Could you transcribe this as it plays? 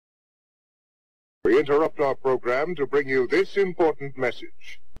We interrupt our program to bring you this important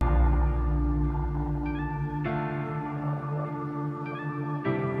message.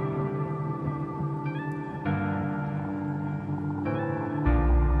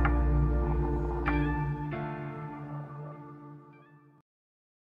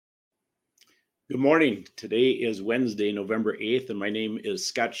 Good morning. Today is Wednesday, November 8th, and my name is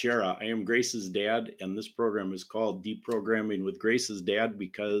Scott Shera. I am Grace's dad, and this program is called Deprogramming with Grace's Dad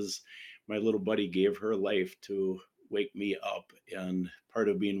because my little buddy gave her life to wake me up, and part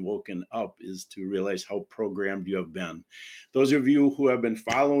of being woken up is to realize how programmed you have been. Those of you who have been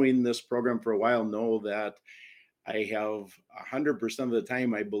following this program for a while know that I have 100% of the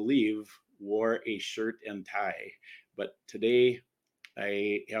time, I believe, wore a shirt and tie, but today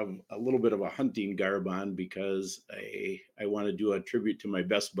I have a little bit of a hunting garb on because I want to do a tribute to my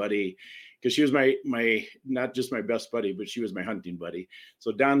best buddy, because she was my not just my best buddy, but she was my hunting buddy.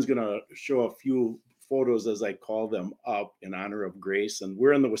 So Don's going to show a few photos as I call them up in honor of Grace. And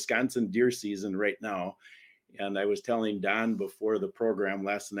we're in the Wisconsin deer season right now. And I was telling Don before the program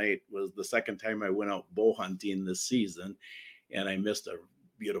last night was the second time I went out bow hunting this season, and I missed a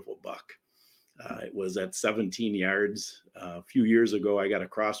beautiful buck. It was at 17 yards. A few years ago, I got a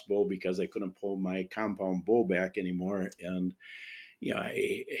crossbow because I couldn't pull my compound bow back anymore. And,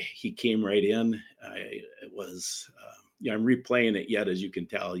 he came right in. I'm replaying it yet, as you can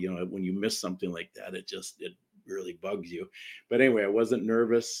tell, when you miss something like that, it really bugs you. But anyway, I wasn't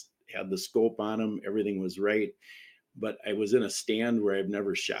nervous, had the scope on him. Everything was right. But I was in a stand where I've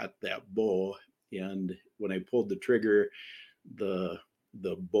never shot that bow. And when I pulled the trigger, the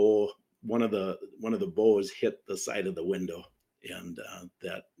bow, one of the bows hit the side of the window, and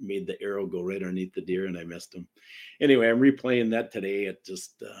that made the arrow go right underneath the deer, and I missed him. Anyway, I'm replaying that today. It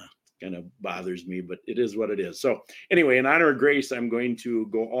just kind of bothers me, but it is what it is. So anyway, in honor of Grace, I'm going to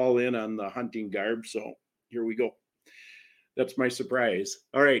go all in on the hunting garb. So here we go. That's my surprise.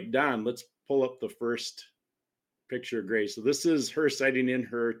 All right, Don, let's pull up the first picture of Grace. So this is her sighting in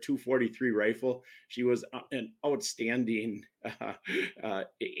her .243 rifle. She was an outstanding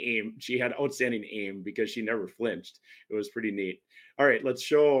aim. She had outstanding aim because she never flinched. It was pretty neat. All right, let's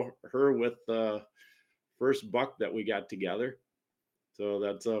show her with the first buck that we got together. So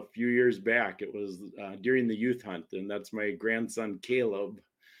that's a few years back. It was during the youth hunt, and that's my grandson Caleb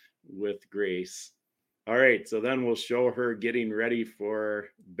with Grace. All right, so then we'll show her getting ready for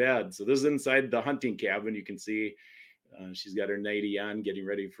bed. So this is inside the hunting cabin. You can see she's got her nightie on, getting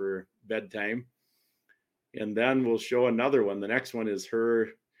ready for bedtime. And then we'll show another one. The next one is her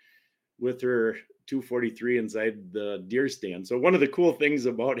with her .243 inside the deer stand. So one of the cool things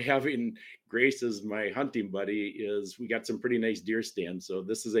about having Grace as my hunting buddy is we got some pretty nice deer stands. So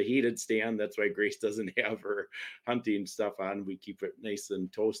this is a heated stand. That's why Grace doesn't have her hunting stuff on. We keep it nice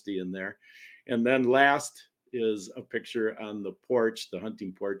and toasty in there. And then last is a picture on the porch, the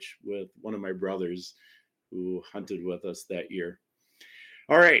hunting porch, with one of my brothers who hunted with us that year.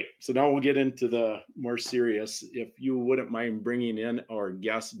 All right, so now we'll get into the more serious. If you wouldn't mind bringing in our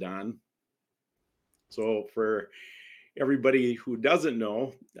guest, Don. So for everybody who doesn't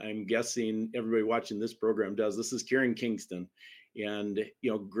know, I'm guessing everybody watching this program does. This is Karen Kingston. And,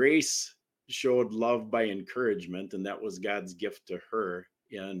 Grace showed love by encouragement, and that was God's gift to her.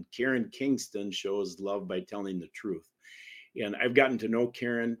 And Karen Kingston shows love by telling the truth. And I've gotten to know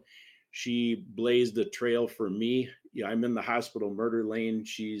Karen. She blazed a trail for me. I'm in the hospital murder lane.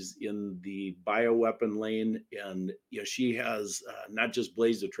 She's in the bioweapon lane. And she has not just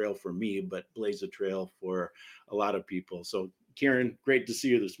blazed a trail for me, but blazed a trail for a lot of people. So Karen, great to see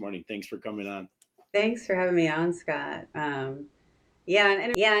you this morning. Thanks for coming on. Thanks for having me on, Scott. And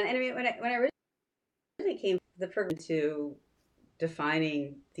I mean, when I originally came to the program to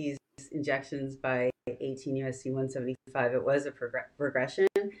defining these injections by 18 USC 175, it was a progression.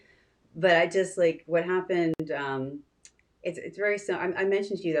 But I just what happened. It's very simple. I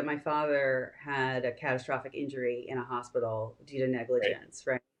mentioned to you that my father had a catastrophic injury in a hospital due to negligence,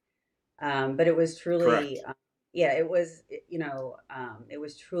 right? But it was truly, it was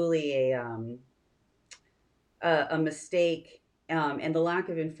truly a mistake, and the lack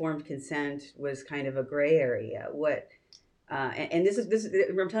of informed consent was kind of a gray area. And this is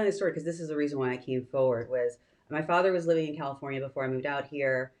I'm telling this story because this is the reason why I came forward. Was my father was living in California before I moved out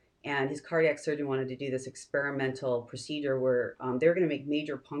here, and his cardiac surgeon wanted to do this experimental procedure where they were going to make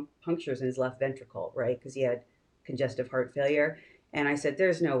major punctures in his left ventricle, right? Because he had congestive heart failure. And I said,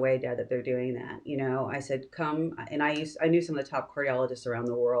 "There's no way, Dad, that they're doing that." I said, "Come." And I knew some of the top cardiologists around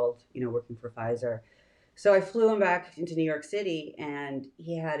the world, working for Pfizer. So I flew him back into New York City, and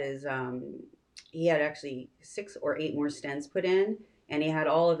he had actually 6 or 8 more stents put in. and he had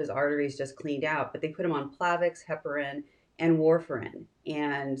all of his arteries just cleaned out, but they put him on Plavix, heparin, and warfarin.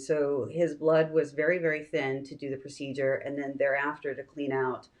 And so his blood was very, very thin to do the procedure, and then thereafter to clean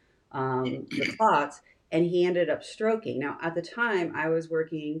out the clots. And he ended up stroking. Now, at the time, I was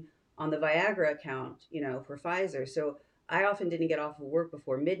working on the Viagra account, for Pfizer. So I often didn't get off of work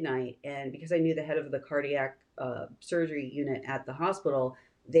before midnight. And because I knew the head of the cardiac surgery unit at the hospital,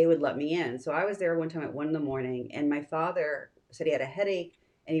 they would let me in. So I was there one time at 1 a.m, and my father said he had a headache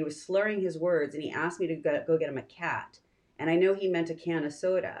and he was slurring his words, and he asked me to go get him a cat. And I know he meant a can of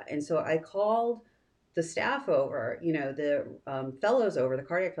soda. And so I called the staff over, the fellows over, the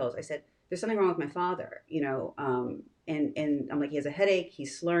cardiac fellows. I said, there's something wrong with my father, and I'm like, he has a headache,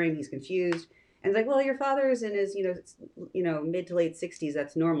 he's slurring, he's confused. And it's like, well, your father's in his, mid to late 60s.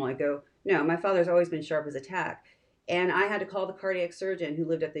 That's normal. I go, no, my father's always been sharp as a tack. And I had to call the cardiac surgeon who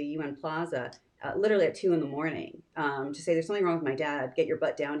lived at the UN Plaza literally at 2 a.m. To say, there's something wrong with my dad. Get your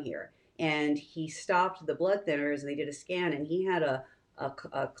butt down here. And he stopped the blood thinners, and they did a scan, and he had a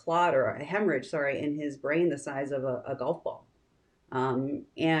clot, or a hemorrhage, sorry, in his brain the size of a golf ball. And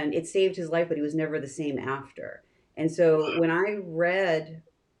it saved his life, but he was never the same after. And so when I read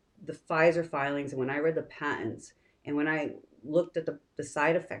the Pfizer filings, and when I read the patents, and when I looked at the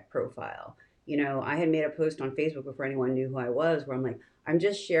side effect profile, I had made a post on Facebook before anyone knew who I was, where I'm like, I'm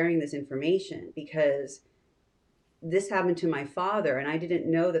just sharing this information because this happened to my father, and I didn't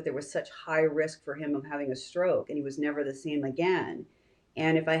know that there was such high risk for him of having a stroke, and he was never the same again.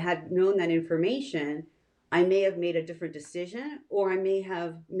 And if I had known that information, I may have made a different decision, or I may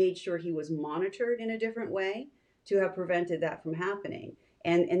have made sure he was monitored in a different way to have prevented that from happening.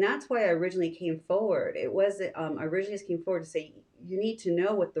 And that's why I originally came forward. It was I originally just came forward to say, you need to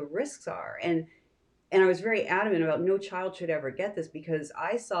know what the risks are. And I was very adamant about no child should ever get this, because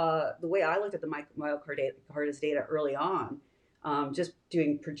I saw the way I looked at the myocarditis data early on, just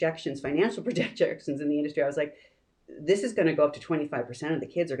doing financial projections in the industry. I was like, this is going to go up to 25% of the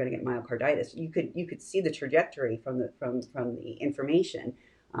kids are going to get myocarditis. You could see the trajectory from the information.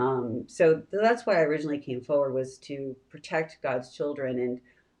 So that's why I originally came forward, was to protect God's children. And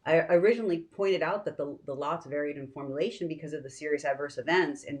I originally pointed out that the lots varied in formulation because of the serious adverse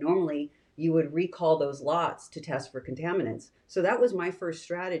events. And normally you would recall those lots to test for contaminants. So that was my first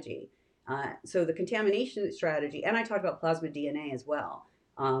strategy. So the contamination strategy, and I talked about plasmid DNA as well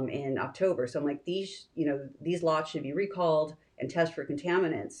in October. So I'm like, these lots should be recalled and test for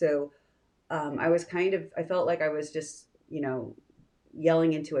contaminants. So I felt like I was just,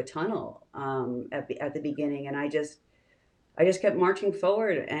 yelling into a tunnel at the beginning, and I just kept marching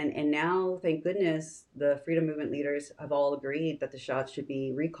forward, and now, thank goodness, the freedom movement leaders have all agreed that the shots should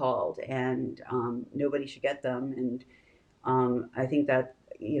be recalled, and nobody should get them. And I think that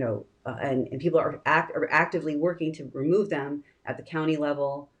and people are actively working to remove them at the county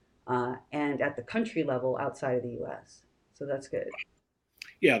level and at the country level outside of the U.S. So that's good.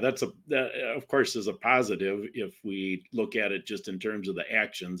 Yeah, that of course is a positive. If we look at it just in terms of the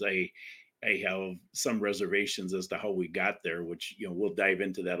actions, I have some reservations as to how we got there, which we'll dive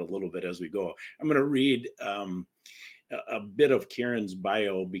into that a little bit as we go. I'm going to read a bit of Karen's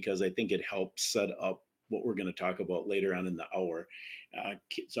bio because I think it helps set up what we're going to talk about later on in the hour.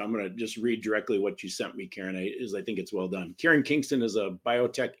 So I'm going to just read directly what you sent me, Karen. I think it's well done. Karen Kingston is a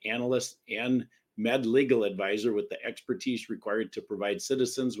biotech analyst and med legal advisor with the expertise required to provide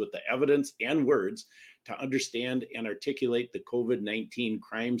citizens with the evidence and words to understand and articulate the COVID-19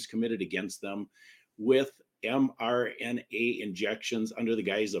 crimes committed against them with mRNA injections under the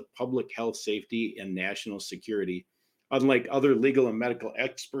guise of public health safety and national security. Unlike other legal and medical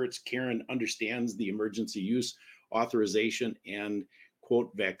experts, Karen understands the emergency use authorization and, quote,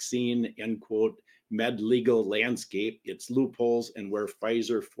 vaccine, end quote, med legal landscape, its loopholes, and where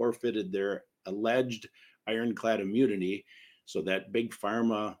Pfizer forfeited their alleged ironclad immunity so that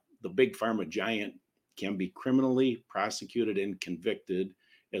the big pharma giant can be criminally prosecuted and convicted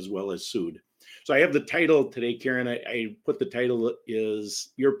as well as sued. So I have the title today, Karen. I put the title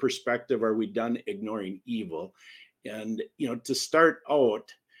is Your Perspective, Are We Done Ignoring Evil? And, to start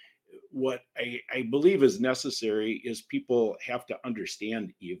out, what I believe is necessary is people have to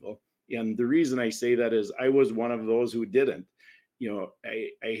understand evil. And the reason I say that is I was one of those who didn't.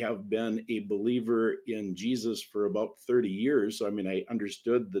 I have been a believer in Jesus for about 30 years. So, I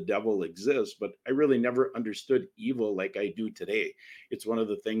understood the devil exists, but I really never understood evil like I do today. It's one of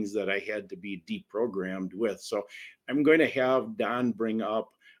the things that I had to be deprogrammed with. So I'm going to have Don bring up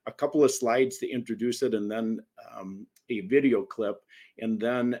a couple of slides to introduce it, and then a video clip. And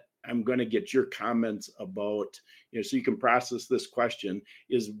then I'm going to get your comments about, so you can process this question,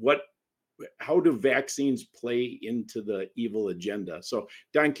 is what how do vaccines play into the evil agenda? So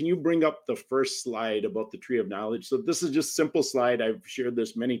Don, can you bring up the first slide about the tree of knowledge? So this is just a simple slide. I've shared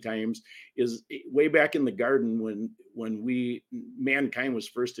this many times. Is way back in the garden when mankind was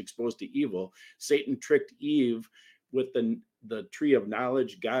first exposed to evil, Satan tricked Eve with the tree of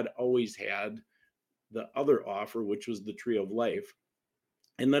knowledge. God always had the other offer, which was the tree of life.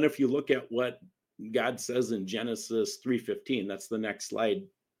 And then if you look at what God says in Genesis 3:15, that's the next slide,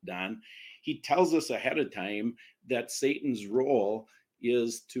 Don, he tells us ahead of time that Satan's role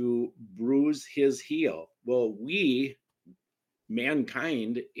is to bruise his heel. Well,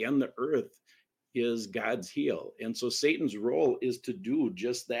 mankind and the earth is God's heel. And so Satan's role is to do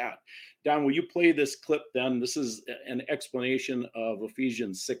just that. Don, will you play this clip then? This is an explanation of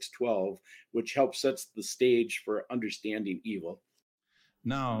Ephesians 6:12, which helps sets the stage for understanding evil.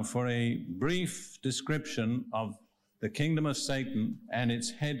 Now, for a brief description of the kingdom of Satan and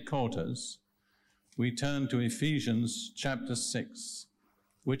its headquarters, we turn to Ephesians chapter 6,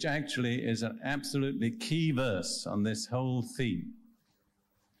 which actually is an absolutely key verse on this whole theme.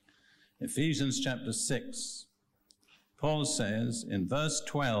 Ephesians chapter 6, Paul says in verse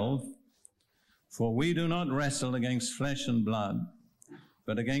 12, "For we do not wrestle against flesh and blood,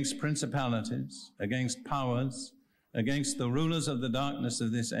 but against principalities, against powers, against the rulers of the darkness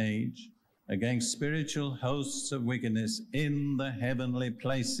of this age, against spiritual hosts of wickedness in the heavenly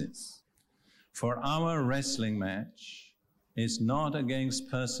places. For our wrestling match is not against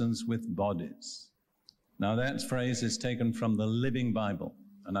persons with bodies." Now that phrase is taken from the Living Bible,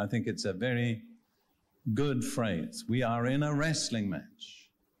 and I think it's a very good phrase. We are in a wrestling match,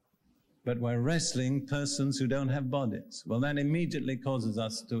 but we're wrestling persons who don't have bodies. Well, that immediately causes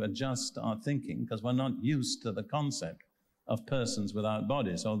us to adjust our thinking because we're not used to the concept of persons without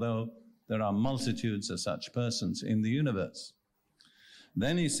bodies, although there are multitudes of such persons in the universe.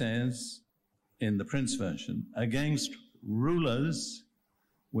 Then he says in the Prince version, against rulers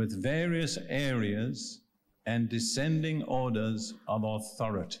with various areas and descending orders of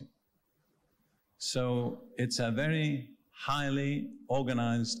authority. So it's a very highly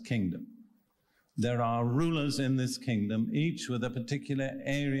organized kingdom. There are rulers in this kingdom, each with a particular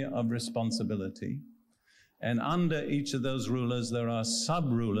area of responsibility. And under each of those rulers, there are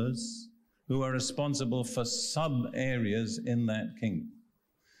sub-rulers who are responsible for sub-areas in that kingdom.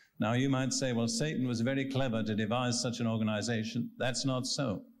 Now, you might say, well, Satan was very clever to devise such an organization. That's not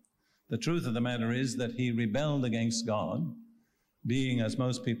so. The truth of the matter is that he rebelled against God, being, as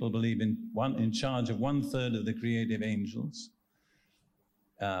most people believe, in charge of 1/3 of the creative angels,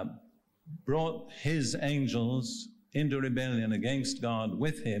 brought his angels into rebellion against God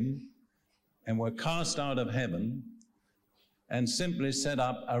with him, and were cast out of heaven, and simply set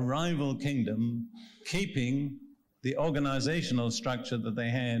up a rival kingdom, keeping the organizational structure that they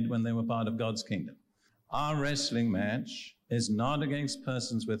had when they were part of God's kingdom. Our wrestling match is not against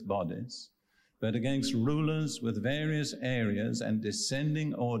persons with bodies, but against rulers with various areas and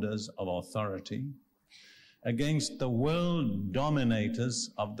descending orders of authority, against the world dominators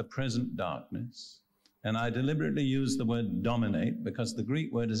of the present darkness. And I deliberately use the word dominate because the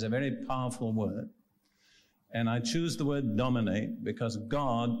Greek word is a very powerful word. And I choose the word dominate because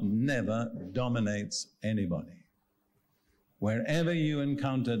God never dominates anybody. Wherever you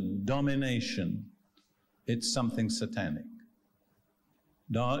encounter domination, it's something satanic.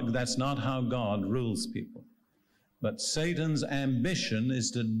 That's not how God rules people. But Satan's ambition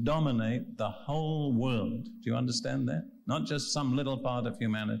is to dominate the whole world. Do you understand that? Not just some little part of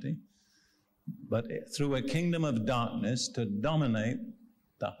humanity, but through a kingdom of darkness to dominate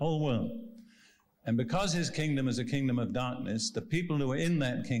the whole world. And because his kingdom is a kingdom of darkness, the people who are in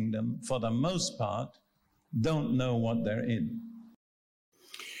that kingdom, for the most part, don't know what they're in.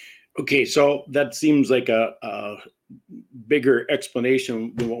 Okay, so that seems like a bigger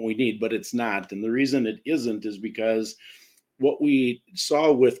explanation than what we need, but it's not. And the reason it isn't is because what we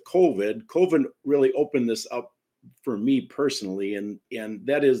saw with COVID really opened this up for me personally, and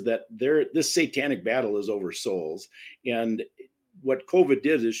that is that this satanic battle is over souls. And what COVID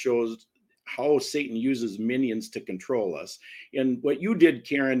did is shows how Satan uses minions to control us. And what you did,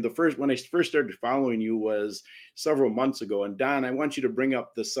 Karen, when I first started following you was several months ago. And Don, I want you to bring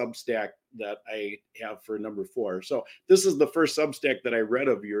up the Substack that I have for number 4. So this is the first Substack that I read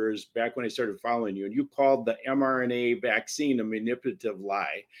of yours back when I started following you, and you called the mRNA vaccine a manipulative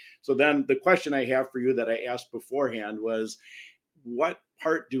lie. So then the question I have for you that I asked beforehand was, what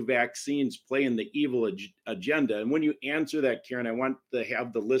part do vaccines play in the evil agenda? And when you answer that, Karen, I want to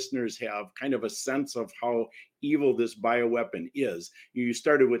have the listeners have kind of a sense of how evil this bioweapon is. You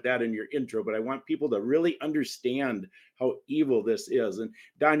started with that in your intro, but I want people to really understand how evil this is. And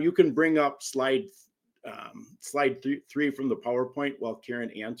Don, you can bring up slide three from the PowerPoint while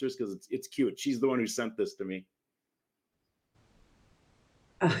Karen answers, because it's cute. She's the one who sent this to me.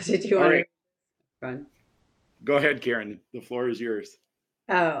 Oh, did you want to run? Go ahead, Karen. The floor is yours.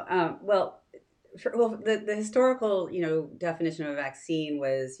 Well, the historical, definition of a vaccine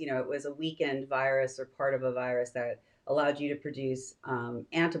was, it was a weakened virus or part of a virus that allowed you to produce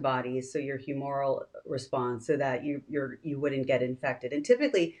antibodies, so your humoral response, so that you wouldn't get infected. And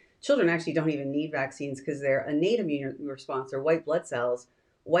typically, children actually don't even need vaccines because their innate immune response, or white blood cells,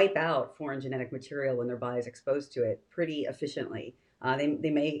 wipe out foreign genetic material when their body is exposed to it pretty efficiently. They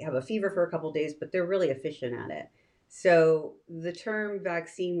may have a fever for a couple of days, but they're really efficient at it. So the term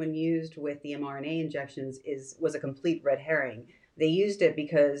vaccine, when used with the mRNA injections, was a complete red herring. They used it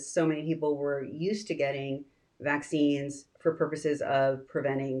because so many people were used to getting vaccines for purposes of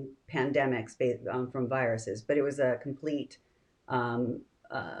preventing pandemics from viruses, but it was a complete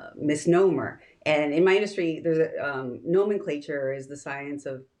misnomer. And in my industry, there's a nomenclature is the science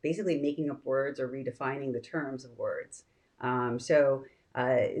of basically making up words or redefining the terms of words. So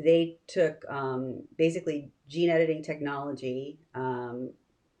they took basically gene editing technology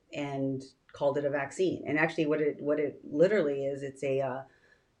and called it a vaccine. And actually, what it literally is, it's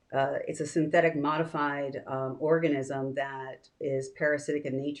a synthetic modified organism that is parasitic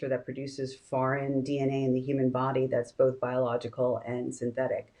in nature, that produces foreign DNA in the human body that's both biological and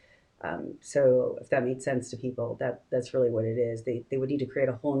synthetic. So if that made sense to people, that's really what it is. They would need to create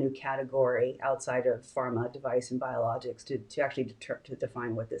a whole new category outside of pharma, device, and biologics to actually to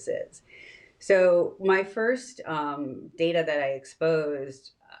define what this is. So my first data that I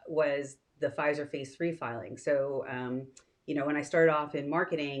exposed was the Pfizer phase 3 filing. So when I started off in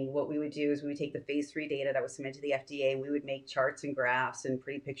marketing, what we would do is we would take the phase 3 data that was submitted to the FDA, and we would make charts and graphs and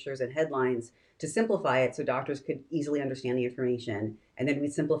pretty pictures and headlines to simplify it so doctors could easily understand the information. And then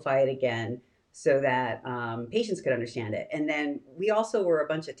we'd simplify it again so that patients could understand it. And then we also were a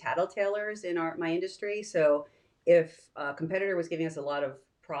bunch of tattletalers in my industry. So if a competitor was giving us a lot of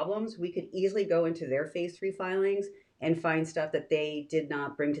problems, we could easily go into their phase 3 filings and find stuff that they did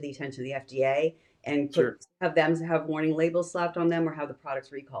not bring to the attention of the FDA, and have them have warning labels slapped on them or have the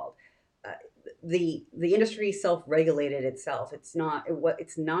products recalled. The industry self-regulated itself. It's not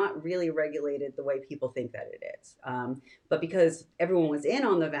really regulated the way people think that it is. But because everyone was in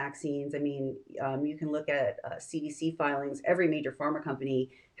on the vaccines, I mean, you can look at CDC filings. Every major pharma company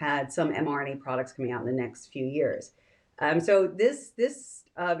had some mRNA products coming out in the next few years. So this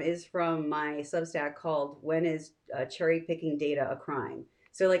is from my Substack called "When is Cherry Picking Data a Crime?"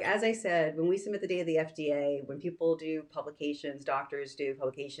 So like, as I said, when we submit the data to the FDA, when people do publications, doctors do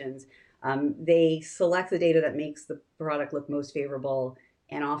publications, they select the data that makes the product look most favorable,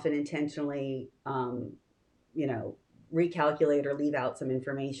 and often intentionally, recalculate or leave out some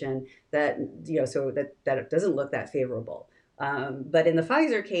information that, so that it doesn't look that favorable. But in the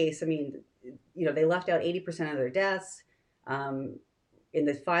Pfizer case, I mean, they left out 80% of their deaths. In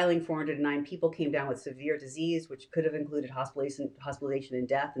the filing, 409 people came down with severe disease, which could have included hospitalization and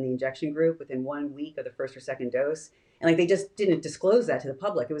death in the injection group within 1 week of the first or second dose. And they just didn't disclose that to the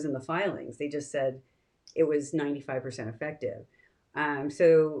public. It was in the filings. They just said it was 95% effective.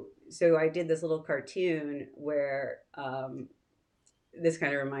 So I did this little cartoon where this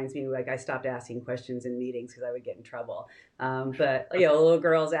kind of reminds me, I stopped asking questions in meetings because I would get in trouble. But a little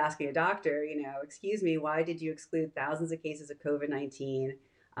girl's asking a doctor, excuse me, why did you exclude thousands of cases of COVID-19,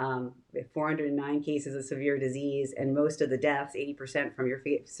 409 cases of severe disease, and most of the deaths, 80% from your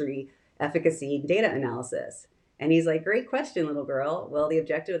phase 3 efficacy data analysis? And he's like, great question, little girl. Well, the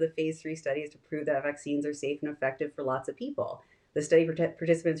objective of the phase 3 study is to prove that vaccines are safe and effective for lots of people. The study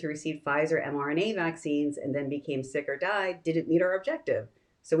participants who received Pfizer mRNA vaccines and then became sick or died didn't meet our objective.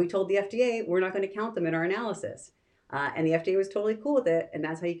 So we told the FDA, we're not going to count them in our analysis. And the FDA was totally cool with it. And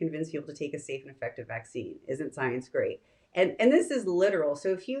that's how you convince people to take a safe and effective vaccine. Isn't science great? And this is literal. So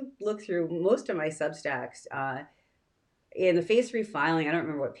if you look through most of my Substacks, in the phase 3 filing, I don't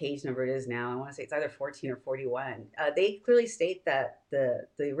remember what page number it is now. I want to say it's either 14 or 41. They clearly state that the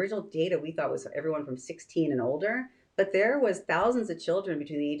original data we thought was everyone from 16 and older. But there was thousands of children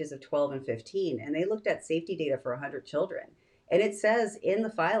between the ages of 12 and 15, and they looked at safety data for 100 children. And it says in the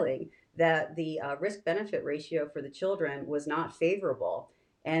filing that the risk-benefit ratio for the children was not favorable.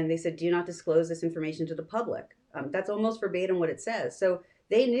 And they said, do not disclose this information to the public. That's almost verbatim what it says. So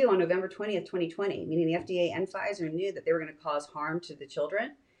They knew on November 20th, 2020, meaning the FDA and Pfizer knew that they were going to cause harm to the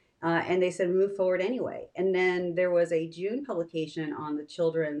children. And they said move forward anyway. And then there was a June publication on the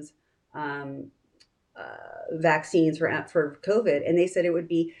children's vaccines for COVID, and they said it would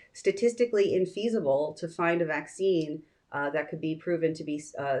be statistically infeasible to find a vaccine that could be proven to be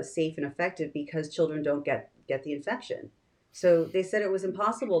safe and effective because children don't get the infection. So they said it was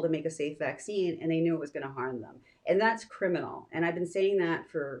impossible to make a safe vaccine, and they knew it was going to harm them, and that's criminal. And I've been saying that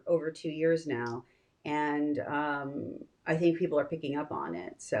for over 2 years now, and I think people are picking up on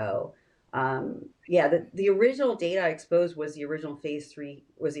it. So. Yeah, the original data I exposed was the original phase 3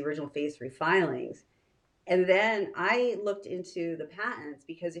 filings. And then I looked into the patents,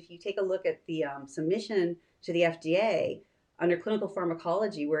 because if you take a look at the submission to the FDA under clinical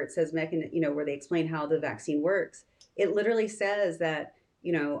pharmacology, where it says where they explain how the vaccine works, it literally says that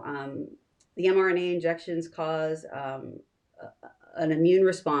the mRNA injections cause an immune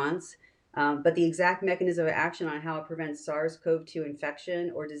response, but the exact mechanism of action on how it prevents SARS-CoV-2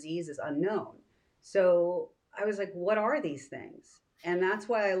 infection or disease is unknown. So I was like, what are these things? And that's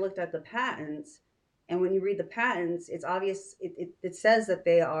why I looked at the patents. And when you read the patents, it's obvious, it says that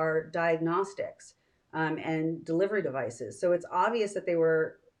they are diagnostics and delivery devices. So it's obvious that they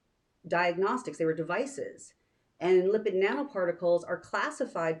were diagnostics, they were devices. And lipid nanoparticles are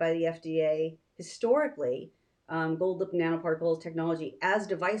classified by the FDA historically, gold lipid nanoparticles technology, as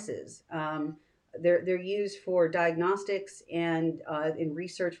devices. They're used for diagnostics, and in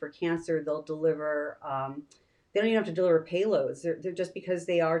research for cancer, they'll deliver, they don't even have to deliver payloads. They're just because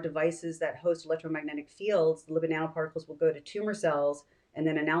they are devices that host electromagnetic fields, the lipid nanoparticles will go to tumor cells, and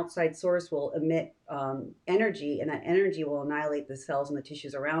then an outside source will emit energy, and that energy will annihilate the cells and the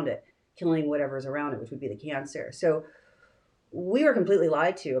tissues around it, killing whatever's around it, which would be the cancer. So we were completely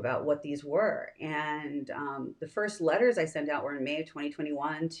lied to about what these were. And the first letters I sent out were in May of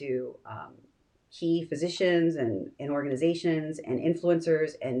 2021 to key physicians and organizations and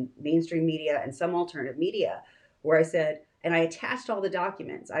influencers and mainstream media and some alternative media, where I said, and I attached all the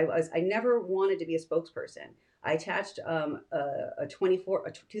documents. I never wanted to be a spokesperson. I attached a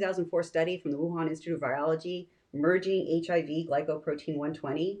 2004 study from the Wuhan Institute of Virology merging HIV glycoprotein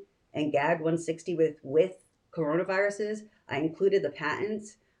 120 and GAG 160 with coronaviruses. I included the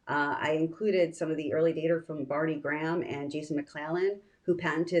patents. I included some of the early data from Barney Graham and Jason McClellan, who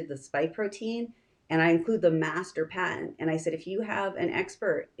patented the spike protein. And I include the master patent. And I said, if you have an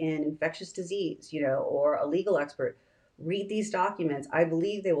expert in infectious disease, or a legal expert, read these documents. I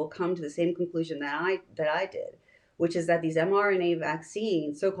believe they will come to the same conclusion that I did, which is that these mRNA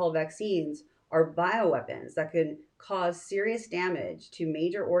vaccines, so-called vaccines, are bioweapons that can cause serious damage to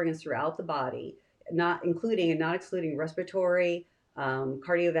major organs throughout the body, not including and not excluding respiratory,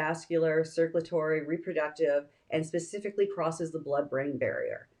 cardiovascular, circulatory, reproductive, and specifically crosses the blood-brain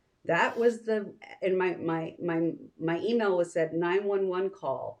barrier. That was and my email was said 911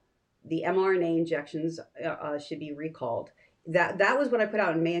 call. The mRNA injections should be recalled. That was what I put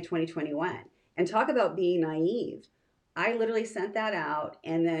out in May of 2021. And talk about being naive. I literally sent that out,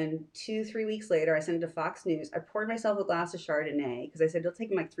 and then 2-3 weeks later, I sent it to Fox News. I poured myself a glass of Chardonnay because I said it'll take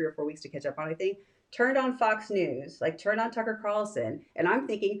me like 3 or 4 weeks to catch up on anything. Turned on Fox News, turned on Tucker Carlson, and I'm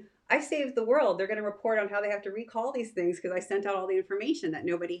thinking, I saved the world. They're going to report on how they have to recall these things because I sent out all the information that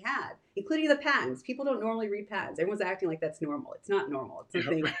nobody had, including the patents. People don't normally read patents. Everyone's acting like that's normal. It's not normal. It's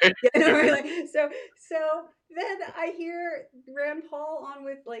something. So then I hear Rand Paul on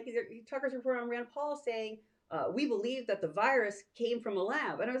with Tucker's report on Rand Paul saying, we believe that the virus came from a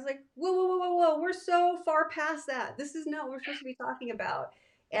lab. And I was like, whoa. We're so far past that. This is not what we're supposed to be talking about.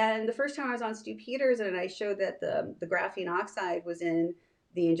 And the first time I was on Stu Peters, and I showed that the graphene oxide was in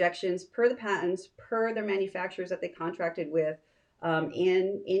the injections per the patents, per their manufacturers that they contracted with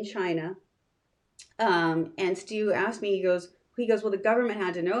in China. And Stu asked me, he goes, well, the government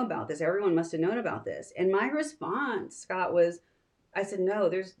had to know about this. Everyone must have known about this. And my response, Scott, was, I said, no,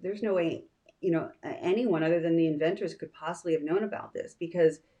 there's no way, anyone other than the inventors could possibly have known about this,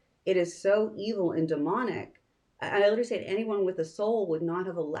 because it is so evil and demonic. I literally said anyone with a soul would not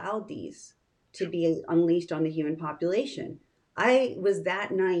have allowed these to be unleashed on the human population. I was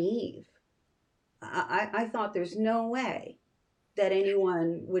that naive. I thought there's no way that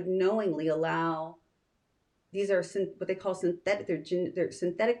anyone would knowingly allow, these are what they call synthetic, they're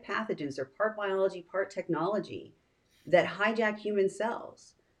synthetic pathogens. They're part biology, part technology that hijack human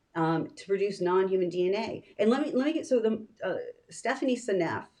cells to produce non-human DNA. And let me get, Stephanie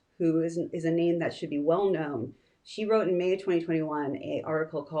Seneff, who is a name that should be well known, she wrote in May of 2021 an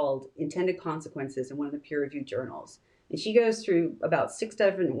article called Intended Consequences in one of the peer-reviewed journals. And she goes through about 6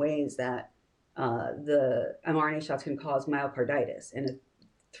 different ways that the mRNA shots can cause myocarditis. And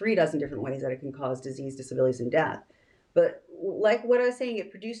 3 dozen different ways that it can cause disease, disabilities, and death. But like what I was saying,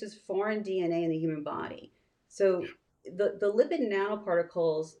 it produces foreign DNA in the human body. So the lipid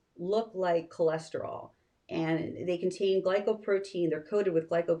nanoparticles look like cholesterol, and they contain glycoprotein. They're coated with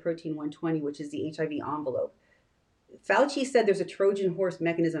glycoprotein 120, which is the HIV envelope. Fauci said there's a Trojan horse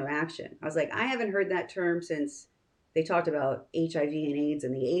mechanism of action. I was like, I haven't heard that term since they talked about HIV and AIDS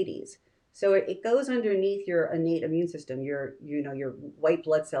in the 80s. So it goes underneath your innate immune system. Your white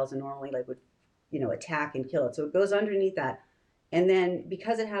blood cells normally like would, attack and kill it. So it goes underneath that. And then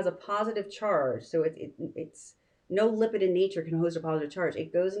because it has a positive charge, so it's no lipid in nature can host a positive charge.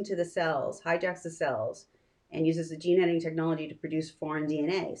 It goes into the cells, hijacks the cells, and uses the gene editing technology to produce foreign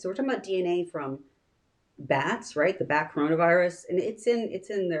DNA. So we're talking about DNA from bats, right? The bat coronavirus, and it's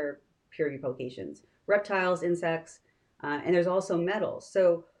in their peer review publications. Reptiles, insects, and there's also metals.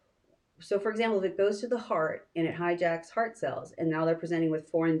 So for example, if it goes to the heart and it hijacks heart cells, and now they're presenting with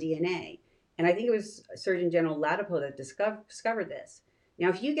foreign DNA, and I think it was Surgeon General Latipo that discovered this. Now,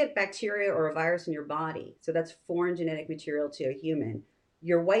 if you get bacteria or a virus in your body, so that's foreign genetic material to a human,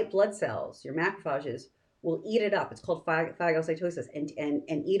 your white blood cells, your macrophages, will eat it up. It's called phagocytosis,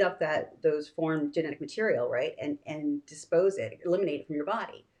 and eat up those foreign genetic material, right? And dispose it, eliminate it from your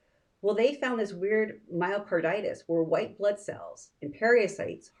body. Well, they found this weird myocarditis where white blood cells and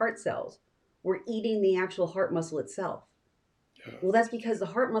periocytes, heart cells, were eating the actual heart muscle itself. Well, that's because the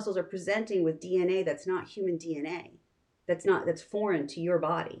heart muscles are presenting with DNA that's not human DNA. That's foreign to your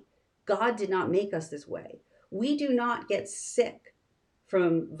body. God did not make us this way. We do not get sick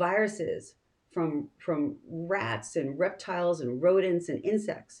from viruses, from rats and reptiles and rodents and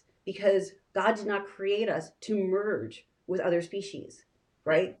insects, because God did not create us to merge with other species,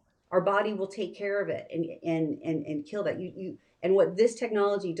 right? Our body will take care of it and kill that. And what this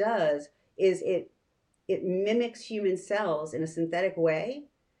technology does is it mimics human cells in a synthetic way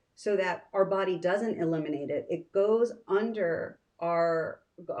so that our body doesn't eliminate it. It goes under our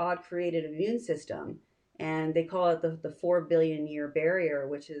God created immune system, and they call it the 4 billion year barrier,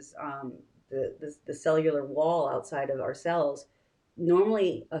 which is the cellular wall outside of our cells.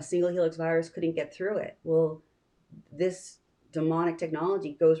 Normally, a single helix virus couldn't get through it. Well, this demonic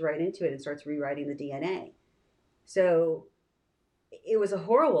technology goes right into it and starts rewriting the DNA. So it was a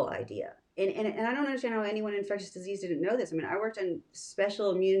horrible idea. And I don't understand how anyone in infectious disease didn't know this. I mean, I worked on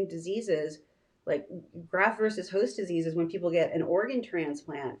special immune diseases like graft versus host diseases when people get an organ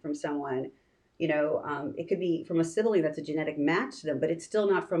transplant from someone. It could be from a sibling that's a genetic match to them, but it's still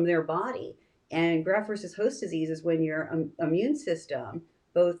not from their body. And graft versus host disease is when your immune system,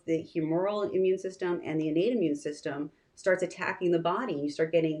 both the humoral immune system and the innate immune system, starts attacking the body. You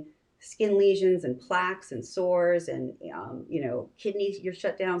start getting skin lesions and plaques and sores and, kidneys, you're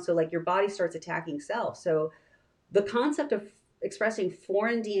shut down. So like your body starts attacking self. So the concept of expressing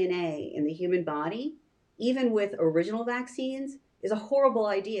foreign DNA in the human body, even with original vaccines, is a horrible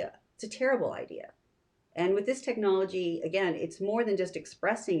idea. It's a terrible idea. And with this technology, again, it's more than just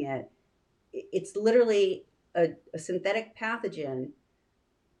expressing it. It's literally a synthetic pathogen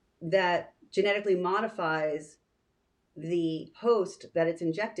that genetically modifies the host that it's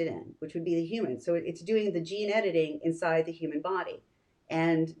injected in, which would be the human. So it's doing the gene editing inside the human body.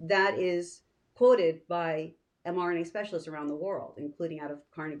 And that is quoted by mRNA specialists around the world, including out of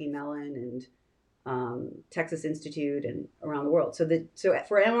Carnegie Mellon and Texas Institute and around the world. So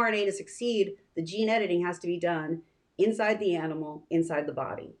for mRNA to succeed, the gene editing has to be done inside the animal, inside the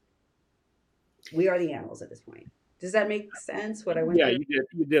body. We are the animals at this point. Does that make sense? What I went through?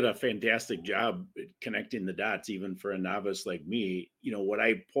 You did a fantastic job connecting the dots, even for a novice like me. What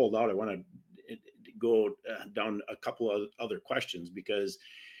I pulled out, I want to go down a couple of other questions because,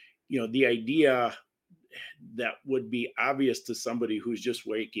 the idea that would be obvious to somebody who's just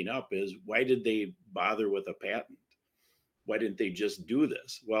waking up is, why did they bother with a patent? Why didn't they just do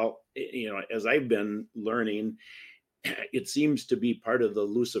this? Well, as I've been learning, it seems to be part of the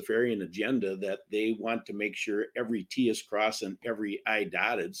Luciferian agenda that they want to make sure every T is crossed and every I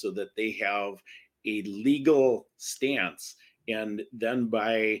dotted so that they have a legal stance. And then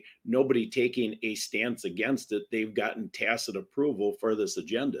by nobody taking a stance against it, they've gotten tacit approval for this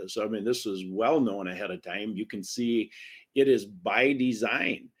agenda. So, I mean, this is well known ahead of time. You can see it is by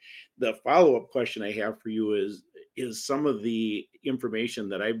design. The follow-up question I have for you is some of the information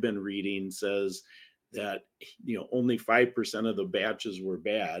that I've been reading says that only 5% of the batches were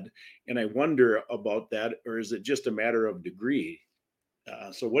bad, and I wonder about that, or is it just a matter of degree?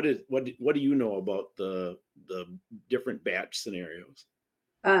 So what do you know about the different batch scenarios?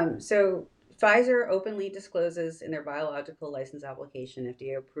 So Pfizer openly discloses in their biological license application,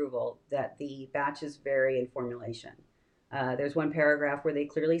 FDA approval, that the batches vary in formulation. There's one paragraph where they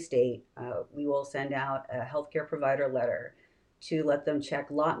clearly state, we will send out a healthcare provider letter to let them check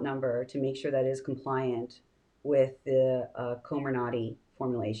lot number to make sure that it is compliant with the Comirnaty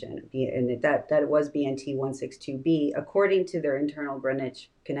formulation, and that it was BNT 162B according to their internal Greenwich,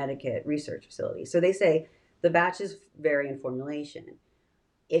 Connecticut research facility. So they say the batches vary in formulation.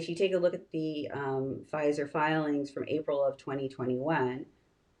 If you take a look at the Pfizer filings from April of 2021,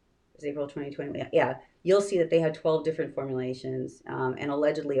 it's April 2020, yeah, you'll see that they had 12 different formulations and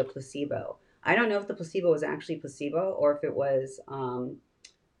allegedly a placebo. I don't know if the placebo was actually placebo or if it was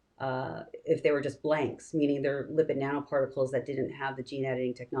if they were just blanks, meaning they're lipid nanoparticles that didn't have the gene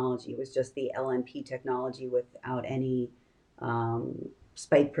editing technology. It was just the LNP technology without any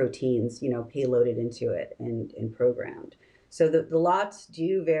spike proteins, payloaded into it and programmed. So the lots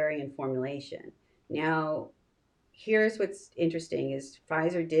do vary in formulation. Now, here's what's interesting is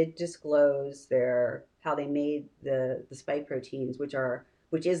Pfizer did disclose how they made the spike proteins,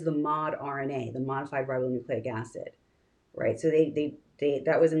 which is the mod RNA, the modified ribonucleic acid, right? So they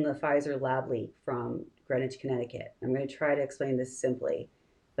that was in the Pfizer lab leak from Greenwich, Connecticut. I'm going to try to explain this simply,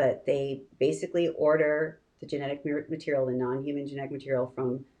 but they basically order the genetic material, the non-human genetic material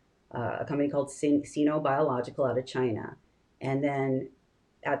from a company called Sino Biological out of China. And then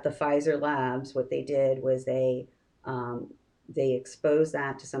at the Pfizer labs, what they did was they exposed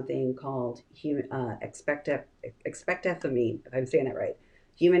that to something called expectefamine, if I'm saying that right,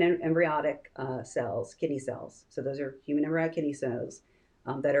 human embryonic cells, kidney cells. So those are human embryonic kidney cells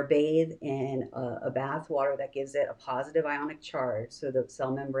that are bathed in a bath water that gives it a positive ionic charge, so the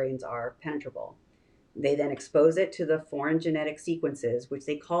cell membranes are penetrable. They then expose it to the foreign genetic sequences, which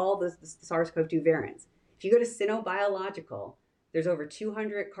they call the SARS-CoV-2 variants. If you go to Sino Biological, there's over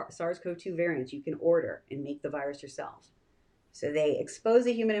 200 SARS-CoV-2 variants you can order and make the virus yourself. So they expose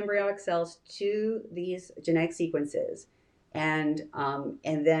the human embryonic cells to these genetic sequences, and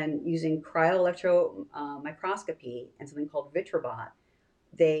then using cryo-electron microscopy and something called Vitrobot,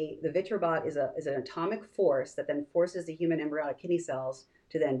 the Vitrobot is an atomic force that then forces the human embryonic kidney cells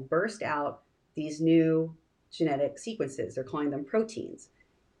to then burst out these new genetic sequences. They're calling them proteins.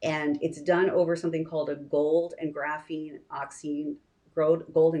 And it's done over something called a gold and graphene oxide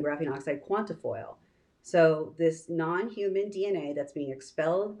quantifoil. So this non-human DNA that's being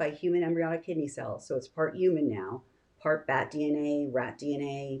expelled by human embryonic kidney cells, so it's part human now, part bat DNA, rat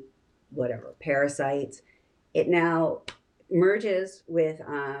DNA, whatever, parasites, it now merges with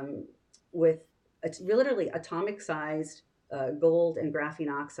literally atomic-sized gold and graphene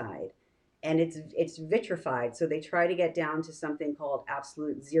oxide, and it's vitrified. So they try to get down to something called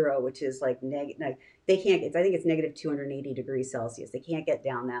absolute zero, which is like they can't. I think it's negative 280 degrees Celsius. They can't get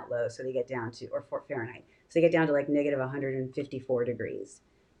down that low, so they get down to, or Fahrenheit. So they get down to like negative 154 degrees,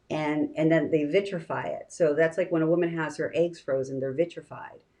 and then they vitrify it. So that's like when a woman has her eggs frozen, they're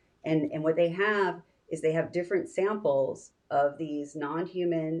vitrified, and what they have is they have different samples of these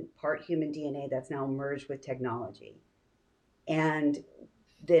non-human, part human DNA that's now merged with technology, and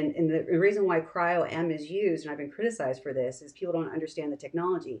the reason why cryo-M is used, and I've been criticized for this, is people don't understand the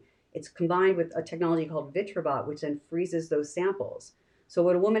technology. It's combined with a technology called Vitrobot, which then freezes those samples. So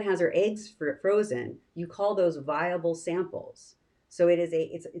when a woman has her eggs frozen, you call those viable samples. So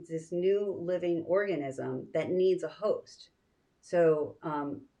it's this new living organism that needs a host. So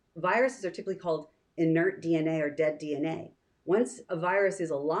viruses are typically called inert DNA or dead DNA. Once a virus is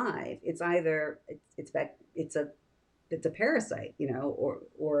alive, it's either it's a parasite,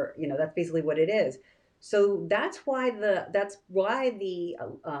 or that's basically what it is. So that's why the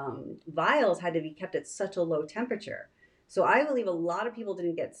vials had to be kept at such a low temperature. So I believe a lot of people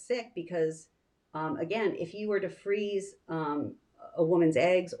didn't get sick because, again, if you were to freeze a woman's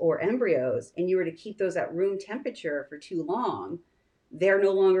eggs or embryos and you were to keep those at room temperature for too long, they're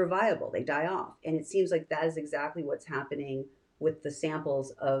no longer viable. They die off. And it seems like that is exactly what's happening with the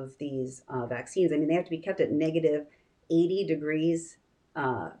samples of these vaccines. I mean, they have to be kept at negative 80 degrees,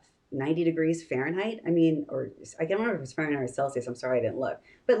 90 degrees Fahrenheit. I mean, or I can't remember if it's Fahrenheit or Celsius. I'm sorry, I didn't look.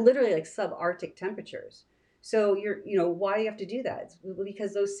 But literally like subarctic temperatures. So why do you have to do that? It's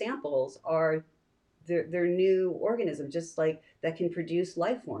because those samples are they're new organisms, just like that can produce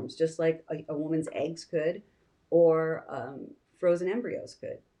life forms, just like a woman's eggs could, or frozen embryos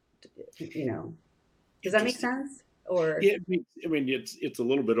could. Does that make sense? Or yeah, I mean, it's a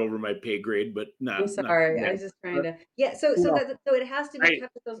little bit over my pay grade, but not. I'm sorry, not I was just trying to. Yeah, so it has to be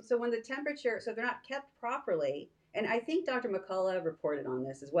kept. So when the temperature, so they're not kept properly, and I think Dr. McCullough reported on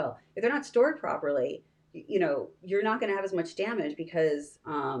this as well. If they're not stored properly, you're not going to have as much damage because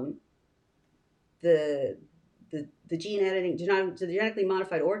the gene editing, the genetically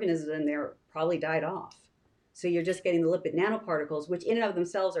modified organisms in there probably died off. So you're just getting the lipid nanoparticles, which in and of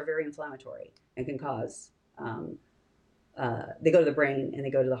themselves are very inflammatory and can cause, they go to the brain and they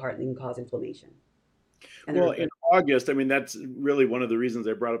go to the heart and they can cause inflammation. And well, in August, I mean, that's really one of the reasons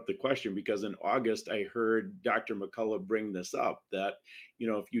I brought up the question, because in August, I heard Dr. McCullough bring this up that,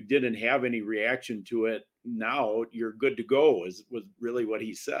 if you didn't have any reaction to it, now you're good to go, was really what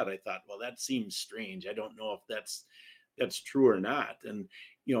he said. I thought, well, that seems strange. I don't know if that's true or not. And,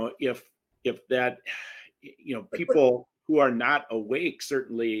 if that, people who are not awake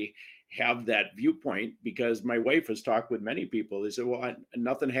certainly have that viewpoint, because my wife has talked with many people. They say, well,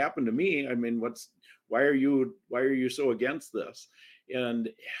 nothing happened to me. I mean, why are you so against this? And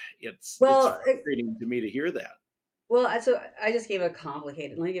it's frustrating to me to hear that. Well, so I just gave let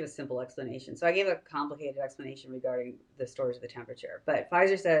me give a simple explanation. So I gave a complicated explanation regarding the storage of the temperature. But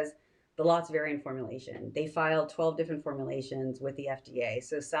Pfizer says the lots vary in formulation. They filed 12 different formulations with the FDA.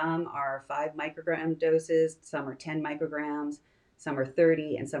 So some are 5 microgram doses, some are 10 micrograms, some are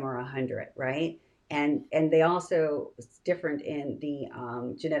 30, and some are 100, right? And they also, it's different in the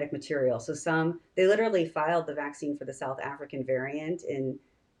genetic material. So they literally filed the vaccine for the South African variant in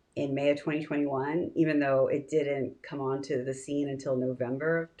May of 2021, even though it didn't come onto the scene until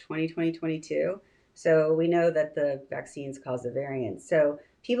November of 2022. So we know that the vaccines cause the variant. So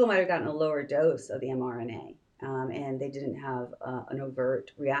people might have gotten a lower dose of the mRNA, and they didn't have an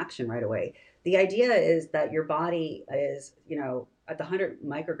overt reaction right away. The idea is that your body is, at the 100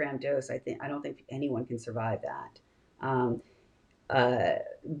 microgram dose, I don't think anyone can survive that.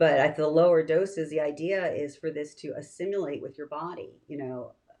 But at the lower doses, the idea is for this to assimilate with your body.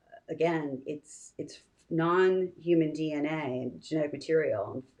 Again, it's non-human DNA and genetic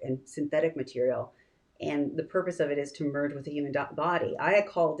material and synthetic material, and the purpose of it is to merge with the human body. I had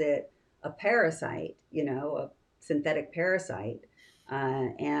called it a parasite, a synthetic parasite,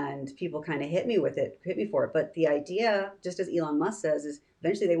 and people kind of hit me for it. But the idea, just as Elon Musk says, is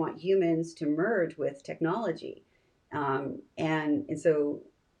eventually they want humans to merge with technology, and so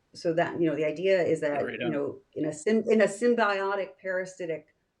that the idea is that in a symbiotic parasitic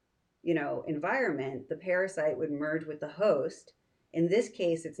environment, the parasite would merge with the host. In this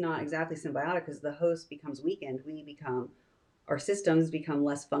case, it's not exactly symbiotic because the host becomes weakened. Our systems become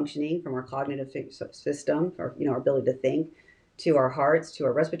less functioning, from our cognitive system, or our ability to think, to our hearts, to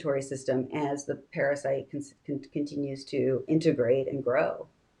our respiratory system, as the parasite continues to integrate and grow.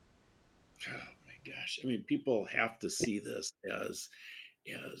 Oh my gosh. I mean, people have to see this as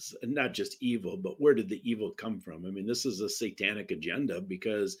not just evil, but where did the evil come from? I mean, this is a satanic agenda,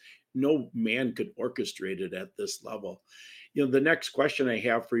 because no man could orchestrate it at this level. The next question I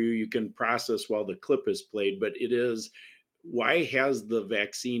have for you can process while the clip is played, but it is, why has the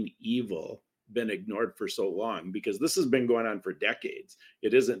vaccine evil been ignored for so long? Because this has been going on for decades.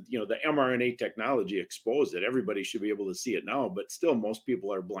 It isn't, the mRNA technology exposed it. Everybody should be able to see it now, but still most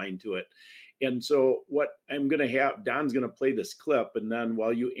people are blind to it. And so what I'm going to have, Don's going to play this clip, and then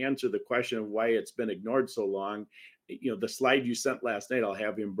while you answer the question of why it's been ignored so long, the slide you sent last night, I'll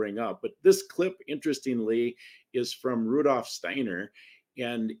have him bring up. But this clip, interestingly, is from Rudolf Steiner,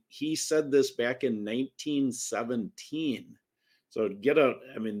 and he said this back in 1917. So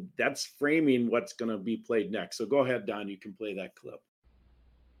that's framing what's going to be played next. So go ahead, Don, you can play that clip.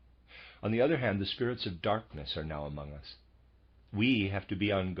 On the other hand, the spirits of darkness are now among us. We have to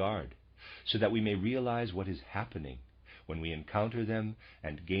be on guard, so that we may realize what is happening when we encounter them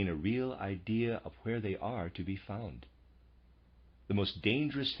and gain a real idea of where they are to be found. The most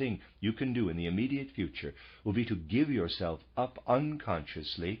dangerous thing you can do in the immediate future will be to give yourself up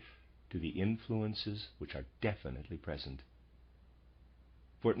unconsciously to the influences which are definitely present.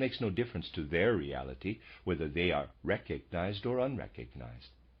 For it makes no difference to their reality whether they are recognized or unrecognized.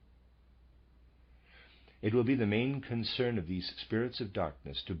 It will be the main concern of these spirits of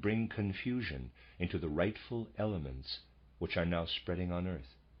darkness to bring confusion into the rightful elements which are now spreading on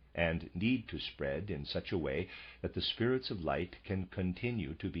earth, and need to spread in such a way that the spirits of light can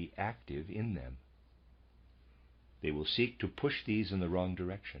continue to be active in them. They will seek to push these in the wrong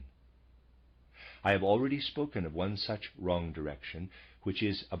direction. I have already spoken of one such wrong direction, which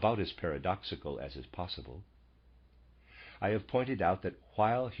is about as paradoxical as is possible. I have pointed out that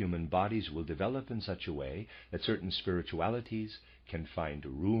while human bodies will develop in such a way that certain spiritualities can find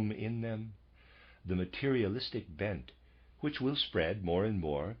room in them, the materialistic bent, which will spread more and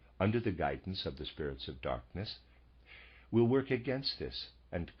more under the guidance of the spirits of darkness, will work against this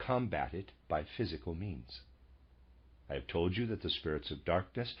and combat it by physical means. I have told you that the spirits of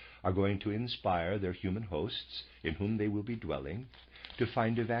darkness are going to inspire their human hosts, in whom they will be dwelling, to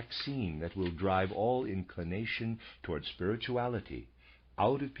find a vaccine that will drive all inclination toward spirituality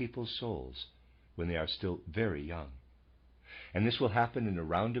out of people's souls when they are still very young. And this will happen in a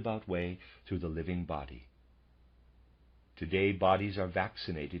roundabout way through the living body. Today, bodies are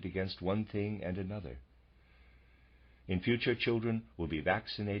vaccinated against one thing and another. In future, children will be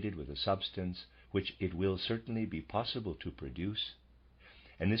vaccinated with a substance which it will certainly be possible to produce,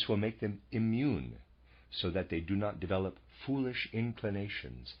 and this will make them immune so that they do not develop foolish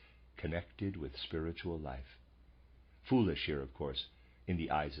inclinations connected with spiritual life. Foolish here, of course, in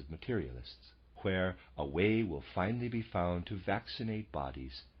the eyes of materialists, where a way will finally be found to vaccinate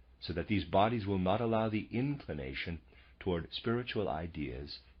bodies so that these bodies will not allow the inclination toward spiritual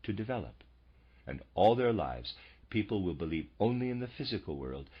ideas to develop. And all their lives, people will believe only in the physical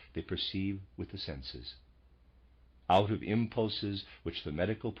world they perceive with the senses. Out of impulses which the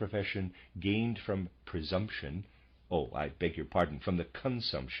medical profession gained from presumption, from the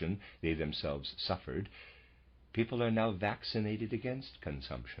consumption they themselves suffered, people are now vaccinated against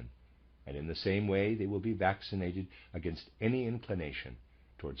consumption, and in the same way they will be vaccinated against any inclination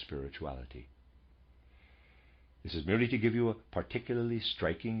toward spirituality. This is merely to give you a particularly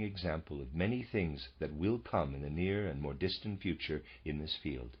striking example of many things that will come in the near and more distant future in this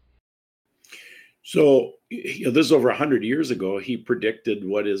field. So, this is over 100 years ago. He predicted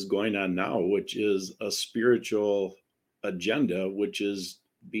what is going on now, which is a spiritual agenda, which is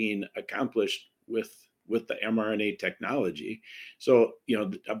being accomplished with the mRNA technology. So,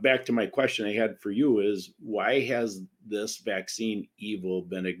 back to my question I had for you is, why has this vaccine evil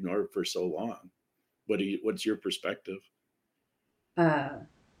been ignored for so long? What's your perspective? The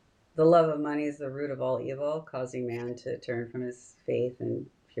love of money is the root of all evil, causing man to turn from his faith and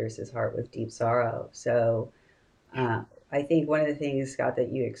pierce his heart with deep sorrow. So I think one of the things, Scott,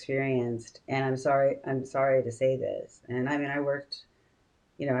 that you experienced, and I'm sorry to say this, and I mean, I worked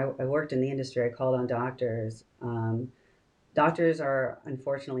in the industry. I called on doctors. Doctors are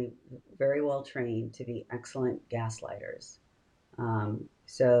unfortunately very well trained to be excellent gaslighters.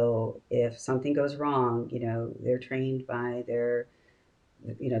 So if something goes wrong, they're trained by their,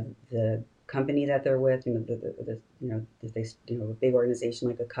 the company that they're with, a big organization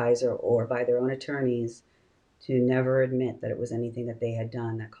like a Kaiser, or by their own attorneys, to never admit that it was anything that they had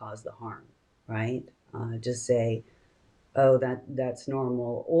done that caused the harm, right? Just say, oh, that's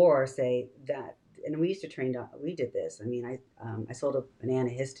normal, or say that. And we used to train. We did this. I mean, I sold an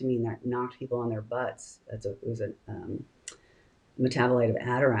antihistamine that knocked people on their butts. It was a metabolite of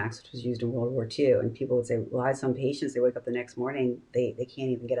Atarax, which was used in World War II. And people would say, well, I had some patients, they wake up the next morning, they can't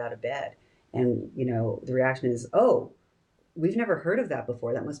even get out of bed. And, the reaction is, oh, we've never heard of that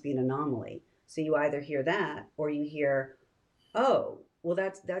before. That must be an anomaly. So you either hear that, or you hear, oh, well,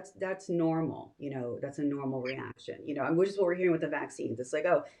 that's normal. That's a normal reaction, which is what we're hearing with the vaccines. It's like,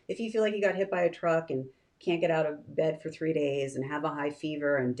 oh, if you feel like you got hit by a truck and can't get out of bed for 3 days and have a high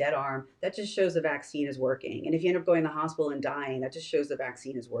fever and dead arm, that just shows the vaccine is working. And if you end up going to the hospital and dying, that just shows the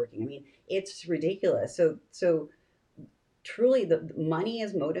vaccine is working. I mean, it's ridiculous. So truly, the money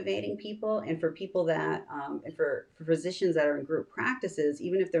is motivating people, and for people that, and for physicians that are in group practices,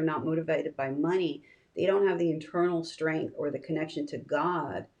 even if they're not motivated by money, they don't have the internal strength or the connection to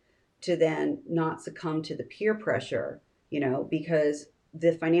God to then not succumb to the peer pressure, because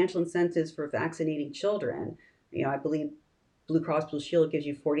the financial incentives for vaccinating children, I believe Blue Cross Blue Shield gives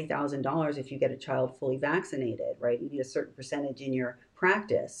you $40,000 if you get a child fully vaccinated, right? You need a certain percentage in your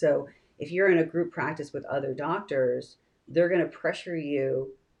practice. So if you're in a group practice with other doctors, they're going to pressure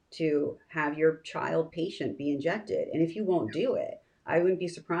you to have your child patient be injected. And if you won't do it, I wouldn't be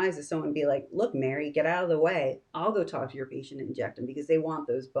surprised if someone would be like, look, Mary, get out of the way. I'll go talk to your patient and inject them, because they want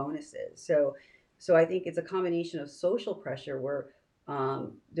those bonuses. So I think it's a combination of social pressure where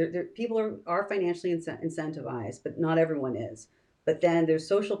people are financially incentivized, but not everyone is. But then there's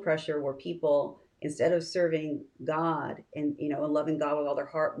social pressure where people, instead of serving God and loving God with all their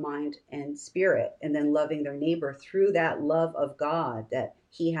heart, mind, and spirit, and then loving their neighbor through that love of God that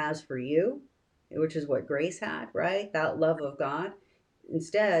He has for you, which is what Grace had, right? That love of God.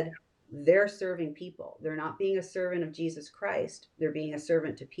 Instead, they're serving people. They're not being a servant of Jesus Christ. They're being a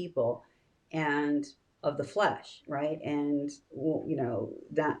servant to people and of the flesh, right? And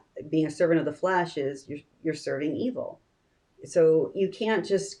that being a servant of the flesh is you're serving evil. So you can't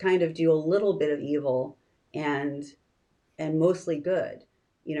just kind of do a little bit of evil and mostly good.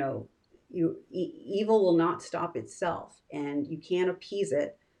 Evil will not stop itself, and you can't appease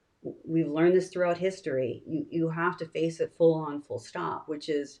it. We've learned this throughout history. You have to face it full on, full stop, which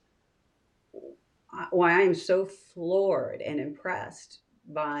is why I am so floored and impressed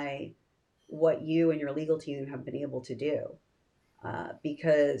by what you and your legal team have been able to do,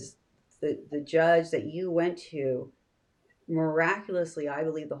 because the judge that you went to miraculously, I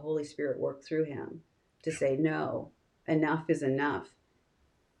believe the Holy Spirit worked through him to say, no, enough is enough.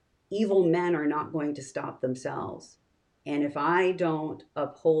 Evil men are not going to stop themselves. And if I don't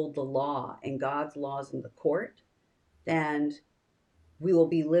uphold the law and God's laws in the court, then we will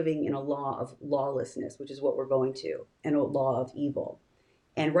be living in a law of lawlessness, which is what we're going to, and a law of evil.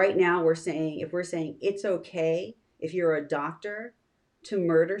 And right now if we're saying it's okay if you're a doctor to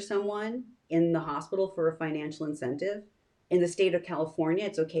murder someone in the hospital for a financial incentive, in the state of California,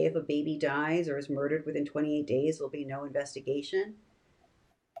 it's okay if a baby dies or is murdered within 28 days, there'll be no investigation.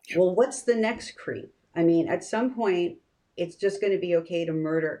 Well, what's the next creep? I mean, at some point, it's just going to be okay to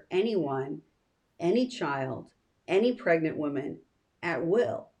murder anyone, any child, any pregnant woman at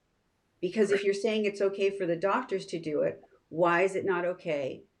will. Because if you're saying it's okay for the doctors to do it, why is it not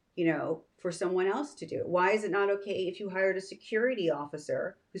okay, for someone else to do it? Why is it not okay if you hired a security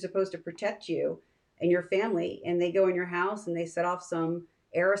officer who's supposed to protect you and your family, and they go in your house and they set off some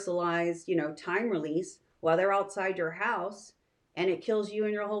aerosolized, time release while they're outside your house, and it kills you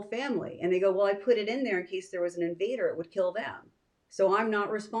and your whole family? And they go, well, I put it in there in case there was an invader, it would kill them, so I'm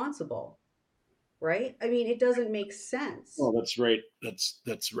not responsible. Right? I mean, it doesn't make sense. Well, that's right.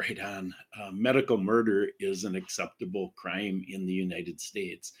 That's right on. Medical murder is an acceptable crime in the United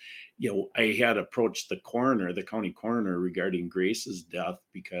States. I had approached the county coroner, regarding Grace's death,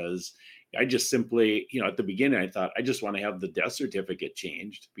 because I just simply, at the beginning, I thought, I just want to have the death certificate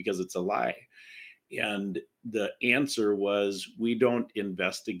changed because it's a lie. And the answer was, we don't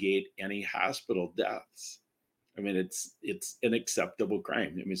investigate any hospital deaths. I mean, it's an acceptable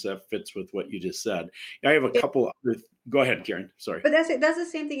crime. I mean, so that fits with what you just said. I have a couple other. Go ahead, Karen. Sorry. But that's the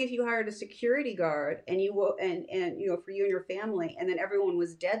same thing if you hired a security guard and for you and your family, and then everyone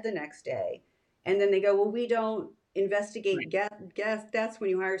was dead the next day, and then they go, well, we don't investigate deaths when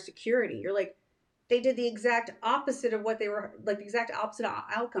you hire security. You're like, they did the exact opposite of what they were, like the exact opposite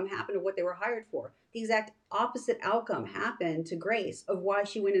outcome happened of what they were hired for. The exact opposite outcome happened to Grace of why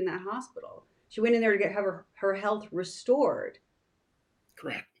she went in that hospital. She went in there to have her health restored.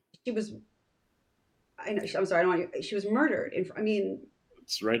 Correct. She was, I'm sorry, she was murdered.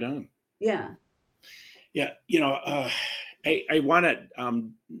 It's right on. Yeah. Yeah. I want to,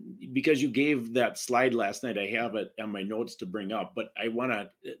 because you gave that slide last night, I have it on my notes to bring up, but I want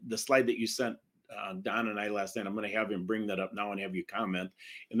the slide that you sent Don and I last night, I'm going to have him bring that up now and have you comment.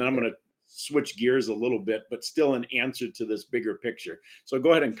 And then I'm going to switch gears a little bit, but still an answer to this bigger picture. So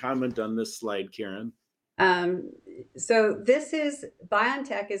go ahead and comment on this slide, Karen. So this is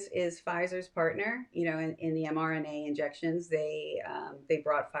BioNTech is Pfizer's partner, in the mRNA injections. They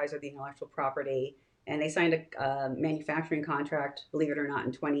brought Pfizer the intellectual property, and they signed a manufacturing contract, believe it or not,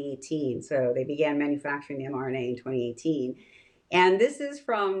 in 2018. So they began manufacturing the mRNA in 2018. And this is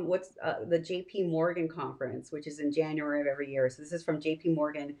from the JP Morgan conference, which is in January of every year. So this is from JP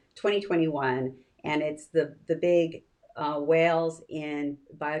Morgan 2021, and it's the big whales in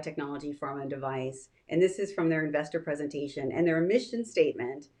biotechnology, pharma, and device. And this is from their investor presentation. And their mission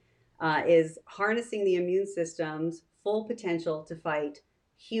statement is harnessing the immune system's full potential to fight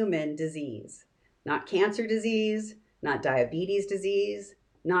human disease. Not cancer disease, not diabetes disease,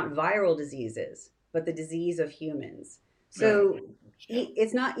 not viral diseases, but the disease of humans. So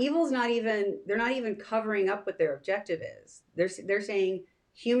it's not, evil's not even, they're not even covering up what their objective is. They're saying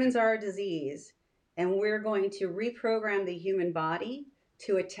humans are a disease, and we're going to reprogram the human body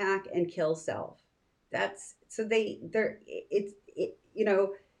to attack and kill self.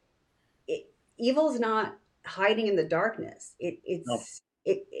 Evil's not hiding in the darkness.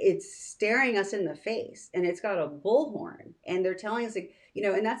 It's staring us in the face, and it's got a bullhorn, and they're telling us,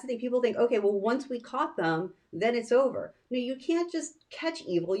 and that's the thing. People think, okay, well, once we caught them, then it's over. No, you can't just catch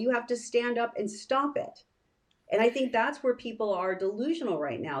evil. You have to stand up and stop it. And I think that's where people are delusional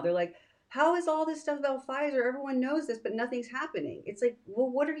right now. They're like, how is all this stuff about Pfizer? Everyone knows this, but nothing's happening. It's like, well,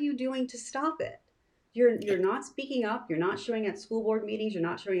 what are you doing to stop it? You're not speaking up. You're not showing at school board meetings. You're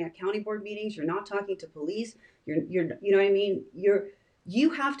not showing at county board meetings. You're not talking to police. You know what I mean? You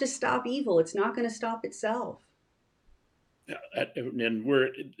have to stop evil. It's not going to stop itself. And I'm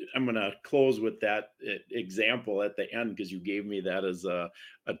going to close with that example at the end, because you gave me that as a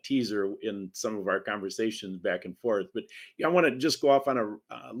teaser in some of our conversations back and forth. But I want to just go off on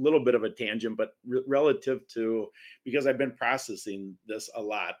a little bit of a tangent, but relative to, because I've been processing this a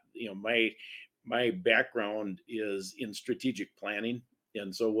lot. My background is in strategic planning.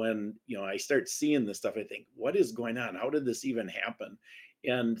 And so when, I start seeing this stuff, I think, what is going on? How did this even happen?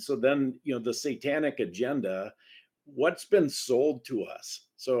 And so then, the satanic agenda, what's been sold to us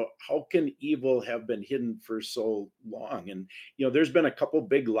So how can evil have been hidden for so long? And there's been a couple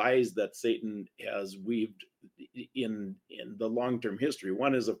big lies that Satan has weaved in the long-term history.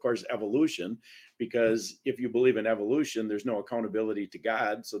 One is, of course, evolution, because if you believe in evolution, there's no accountability to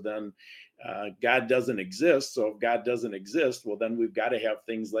God. So then God doesn't exist. So if God doesn't exist, well, then we've got to have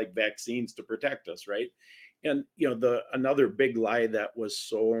things like vaccines to protect us, right? And the another big lie that was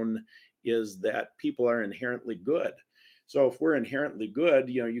sown is that people are inherently good. So if we're inherently good,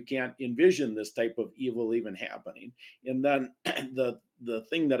 you can't envision this type of evil even happening. And then the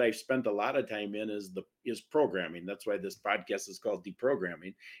thing that I've spent a lot of time in is programming. That's why this podcast is called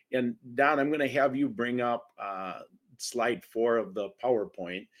Deprogramming. And Don, I'm going to have you bring up slide 4 of the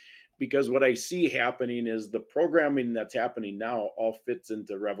PowerPoint, because what I see happening is the programming that's happening now all fits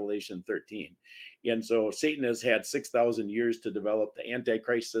into Revelation 13. And so Satan has had 6,000 years to develop the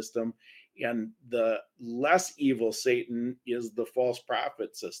Antichrist system. And the less evil Satan is the false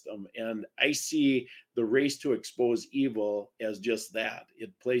prophet system. And I see the race to expose evil as just that.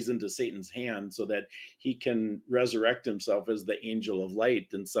 It plays into Satan's hand so that he can resurrect himself as the angel of light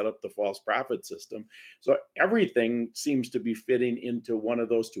and set up the false prophet system. So everything seems to be fitting into one of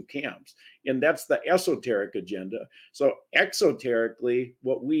those two camps. And that's the esoteric agenda. So exoterically,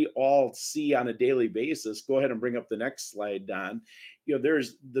 what we all see on a daily basis, go ahead and bring up the next slide, Don.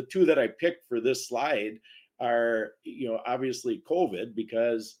 There's the two that I picked for this slide are, obviously COVID,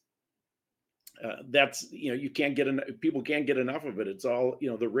 because that's, you can't get people can't get enough of it. It's all,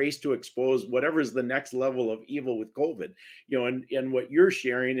 the race to expose whatever is the next level of evil with COVID, and what you're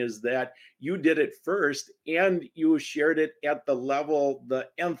sharing is that you did it first and you shared it at the level, the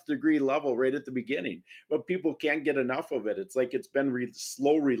nth degree level right at the beginning, but people can't get enough of it. It's like it's been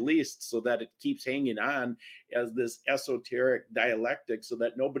slow released so that it keeps hanging on as this esoteric dialectic so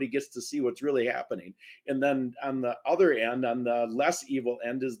that nobody gets to see what's really happening. And then on the other end, on the less evil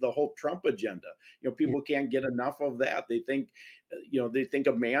end, is the whole Trump agenda. People can't get enough of that. They think, they think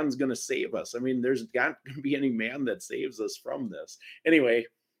a man's going to save us. I mean, there's not going to be any man that saves us from this. Anyway,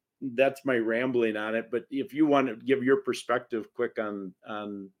 that's my rambling on it. But if you want to give your perspective quick on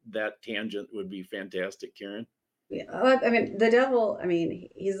that tangent, would be fantastic, Karen. Yeah, I mean, the devil. I mean,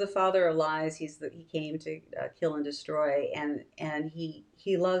 he's the father of lies. He came to kill and destroy, and he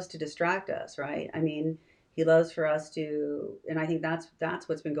loves to distract us, right? I mean, he loves for us to, and I think that's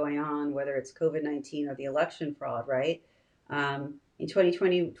what's been going on, whether it's COVID-19 or the election fraud, right? In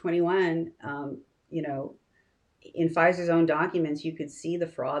 2021, in Pfizer's own documents, you could see the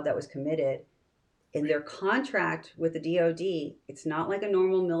fraud that was committed in their contract with the DoD. It's not like a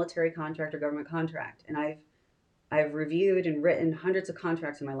normal military contract or government contract, and I've reviewed and written hundreds of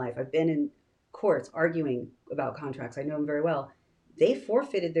contracts in my life. I've been in courts arguing about contracts. I know them very well. They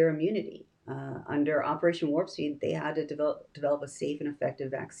forfeited their immunity. Under Operation Warp Speed, they had to develop a safe and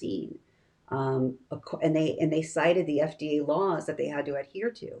effective vaccine. And they cited the FDA laws that they had to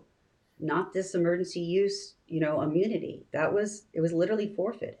adhere to, not this emergency use, immunity. It was literally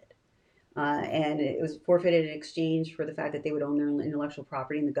forfeited. And it was forfeited in exchange for the fact that they would own their intellectual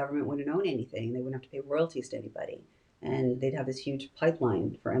property and the government wouldn't own anything. They wouldn't have to pay royalties to anybody. And they'd have this huge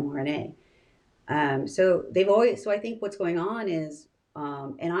pipeline for mRNA. So I think what's going on is,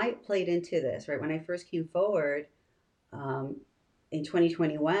 and I played into this, right? When I first came forward in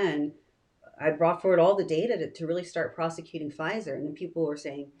 2021, I brought forward all the data to really start prosecuting Pfizer. And then people were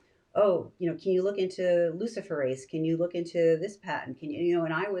saying, oh, can you look into luciferase? Can you look into this patent? Can you,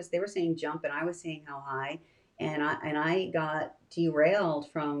 and they were saying jump and I was saying how high. And I got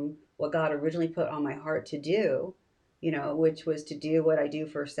derailed from what God originally put on my heart to do, which was to do what I do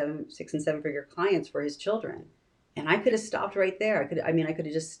for 6 and 7 figure clients for his children. And I could have stopped right there. I could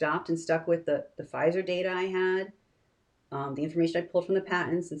have just stopped and stuck with the Pfizer data I had, the information I pulled from the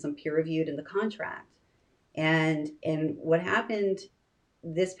patents and some peer reviewed in the contract. And what happened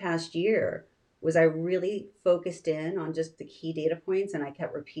this past year was I really focused in on just the key data points, and I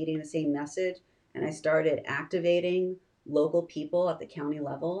kept repeating the same message, and I started activating local people at the county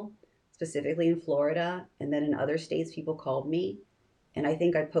level, specifically in Florida, and then in other states people called me, and I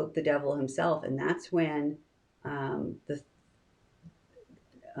think I poked the devil himself. And that's when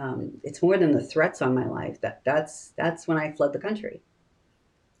it's more than the threats on my life. That's when I fled the country.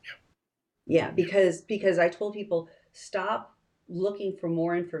 Yeah, because I told people, stop looking for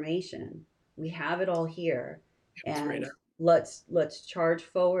more information. We have it all here, and right, let's charge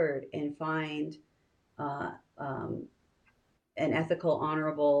forward and find an ethical,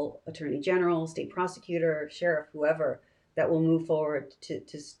 honorable attorney general, state prosecutor, sheriff, whoever that will move forward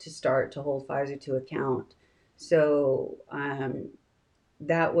to start to hold Pfizer to account. So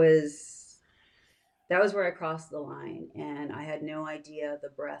that was that was where I crossed the line, and I had no idea the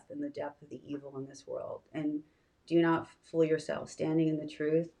breadth and the depth of the evil in this world. And do not fool yourself. Standing in the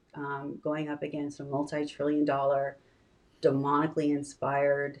truth, going up against a multi-trillion-dollar, demonically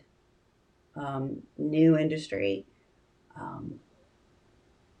inspired new industry, um,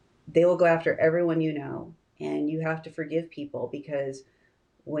 they will go after everyone you know, and you have to forgive people, because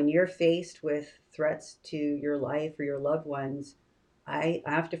when you're faced with threats to your life or your loved ones, I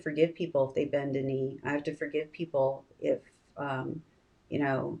have to forgive people if they bend a knee. I have to forgive people if, um, you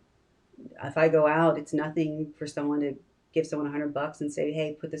know, if I go out, it's nothing for someone to give someone $100 and say,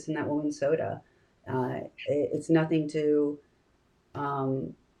 "Hey, put this in that woman's soda." It's nothing to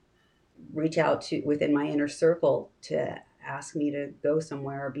um, reach out to within my inner circle to ask me to go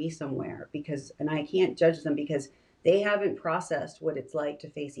somewhere or be somewhere, because, and I can't judge them because they haven't processed what it's like to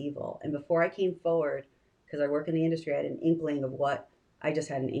face evil. And before I came forward, because I work in the industry, I had an inkling of what I just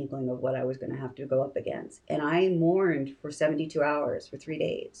had an inkling of what I was going to have to go up against. And I mourned for 72 hours, for 3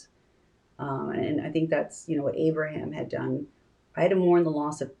 days. And I think that's, what Abraham had done. I had to mourn the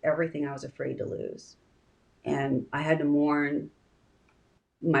loss of everything I was afraid to lose. And I had to mourn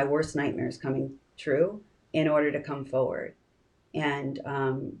my worst nightmares coming true in order to come forward. And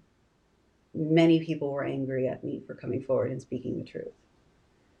many people were angry at me for coming forward and speaking the truth,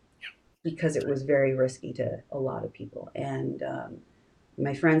 because it was very risky to a lot of people. And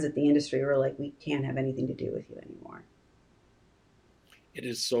my friends at the industry were like, "We can't have anything to do with you anymore." It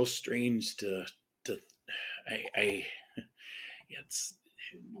is so strange to I it's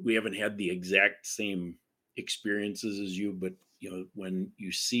we haven't had the exact same experiences as you, but when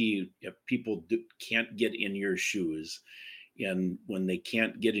you see if people can't get in your shoes, and when they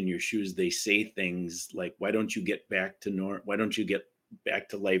can't get in your shoes, they say things like, "Why don't you get back to why don't you get back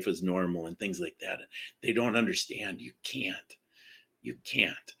to life as normal?" and things like that. They don't understand. You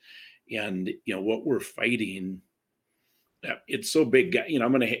can't. And what we're fighting, it's so big.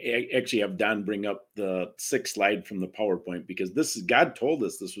 I'm going to actually have Don bring up the 6th slide from the PowerPoint, because this is, God told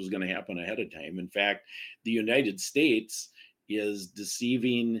us this was going to happen ahead of time. In fact, the United States is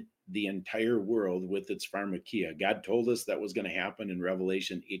deceiving the entire world with its pharmakia. God told us that was going to happen in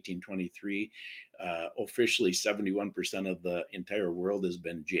Revelation 18:23. Officially, 71% of the entire world has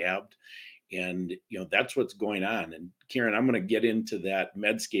been jabbed. And that's what's going on. And Karen, I'm going to get into that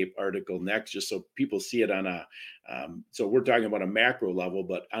Medscape article next, just so people see it on a so we're talking about a macro level,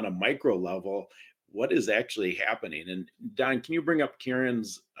 but on a micro level, what is actually happening. And Don, can you bring up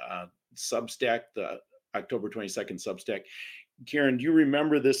Karen's Substack, the October 22nd Substack? Karen, do you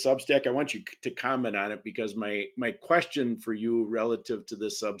remember this Substack? I want you to comment on it, because my question for you relative to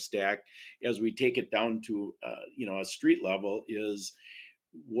this Substack, as we take it down to a street level, is,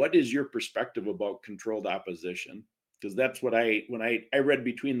 what is your perspective about controlled opposition? Because that's what when I read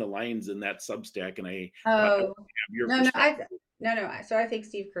between the lines in that Substack, and I thought I would Oh, have your no, perspective. So I think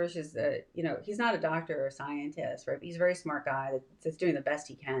Steve Kirsch is he's not a doctor or a scientist, right? He's a very smart guy that's doing the best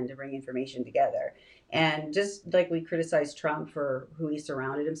he can to bring information together. And just like we criticize Trump for who he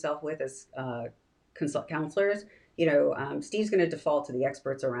surrounded himself with as counselors, Steve's going to default to the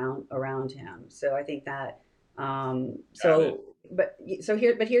experts around him. So I think that, but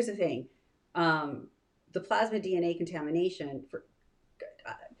here's the thing, the plasma DNA contamination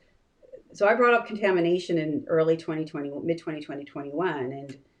so I brought up contamination in early 2020, mid 2020, 21,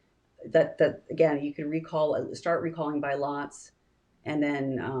 and that again, you can start recalling by lots, and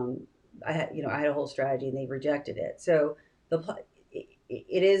then I had a whole strategy, and they rejected it. So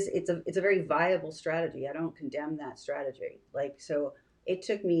it's a very viable strategy. I don't condemn that strategy. So it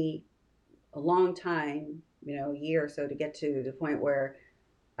took me a long time, a year or so, to get to the point where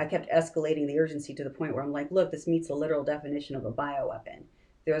I kept escalating the urgency to the point where I'm like, look, this meets the literal definition of a bioweapon.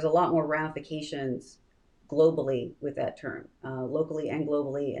 There's a lot more ramifications globally with that term, locally and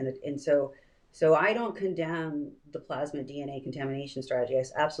globally, and so I don't condemn the plasma DNA contamination strategy. I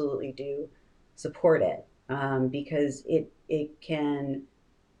absolutely do support it, because it can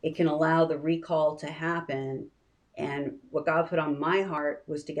allow the recall to happen. And what God put on my heart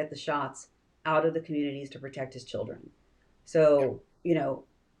was to get the shots out of the communities to protect His children. So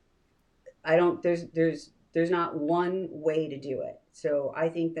I don't. There's not one way to do it. So I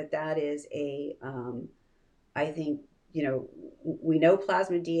think that is a. I think we know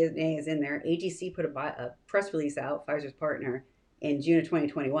plasma DNA is in there. AGC put a press release out, Pfizer's partner, in June of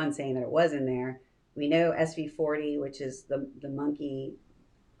 2021, saying that it was in there. We know SV40, which is the monkey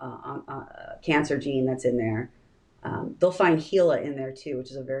cancer gene, that's in there. They'll find HeLa in there too,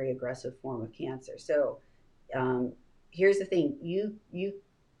 which is a very aggressive form of cancer. So here's the thing: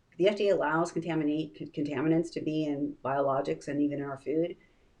 the FDA allows contaminants to be in biologics and even in our food,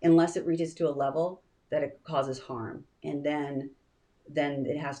 unless it reaches to a level that it causes harm, and then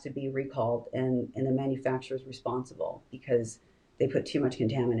it has to be recalled, and the manufacturer is responsible because they put too much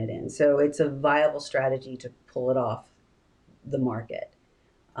contaminant in. So it's a viable strategy to pull it off the market.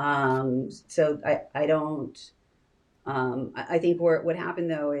 So I don't. I think what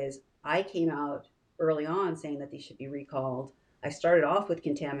happened though is I came out early on saying that these should be recalled. I started off with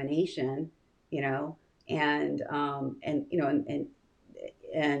contamination, you know, and you know,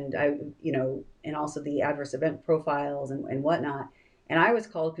 and I, you know, and also the adverse event profiles and whatnot. And I was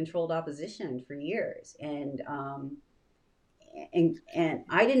called controlled opposition for years, and I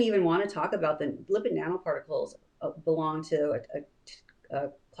didn't even want to talk about the lipid nanoparticles belong to a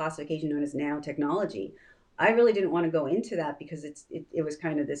classification known as nanotechnology. I really didn't want to go into that because it was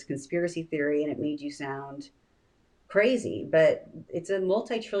kind of this conspiracy theory and it made you sound crazy. But it's a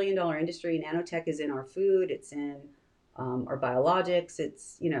multi-trillion-dollar industry. Nanotech is in our food. It's in our biologics.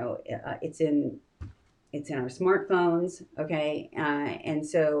 It's, you know, it's in our smartphones. Okay, and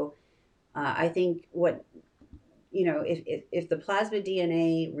so I think what, you know, if the plasmid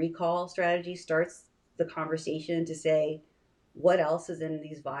DNA recall strategy starts the conversation to say what else is in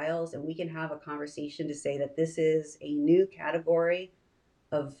these vials, and we can have a conversation to say that this is a new category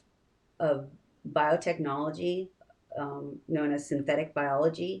of of biotechnology, known as synthetic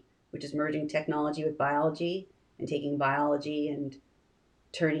biology, which is merging technology with biology and taking biology and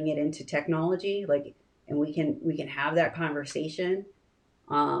turning it into technology. Like, and we can have that conversation,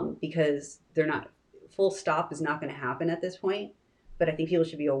 because they're not, full stop is not going to happen at this point. But I think people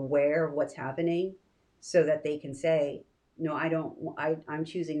should be aware of what's happening so that they can say, no, I don't, I'm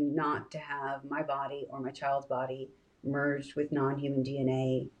choosing not to have my body or my child's body merged with non-human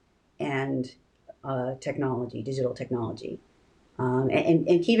DNA and technology, digital technology.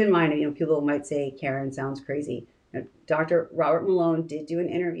 And keep in mind, you know, people might say Karen sounds crazy. Dr. Robert Malone did do an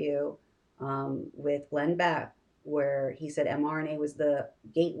interview with Glenn Beck where he said mRNA was the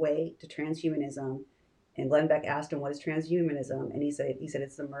gateway to transhumanism. And Glenn Beck asked him, "What is transhumanism?" And he said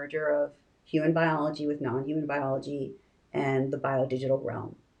it's the merger of human biology with non-human biology and the biodigital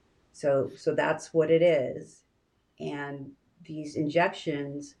realm. So that's what it is. And these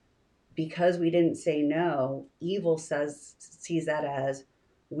injections, because we didn't say no, evil sees that as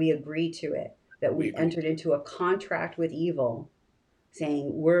we agree to it, that we entered into a contract with evil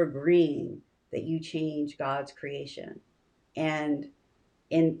saying we're agreeing that you change God's creation. And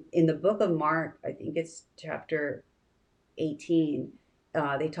in the book of Mark, I think it's chapter 18,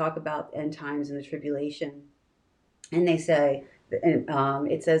 they talk about end times and the tribulation, and they say,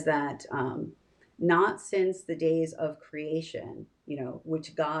 and it says that not since the days of creation, you know,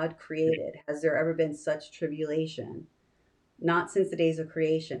 which God created, has there ever been such tribulation. Not since the days of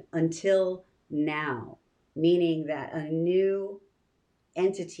creation until now, meaning that a new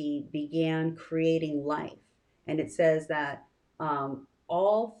entity began creating life. And it says that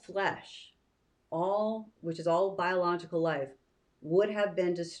all flesh, all, which is all biological life, would have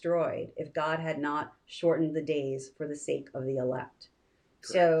been destroyed if God had not shortened the days for the sake of the elect.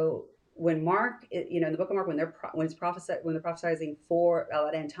 Correct. So when Mark, you know, in the book of Mark, when they're prophesying for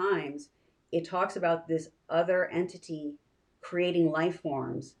about end times, it talks about this other entity creating life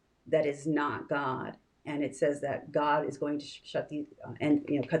forms that is not God, and it says that God is going to shut these and,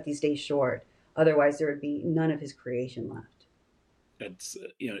 you know, cut these days short. Otherwise, there would be none of His creation left. It's,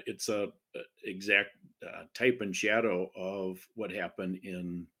 you know, it's a exact type and shadow of what happened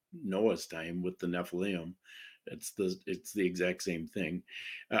in Noah's time with the Nephilim. It's the exact same thing.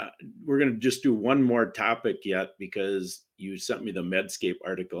 We're going to just do one more topic yet, because you sent me the Medscape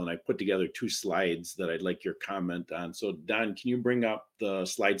article and I put together 2 slides that I'd like your comment on. So Don, can you bring up the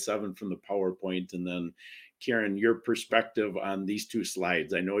slide 7 from the PowerPoint, and then Karen, your perspective on these 2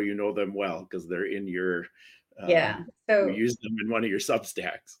 slides? I know you know them well because they're in your so you use them in one of your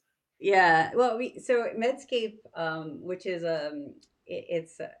Substacks. Yeah, well, so Medscape, which is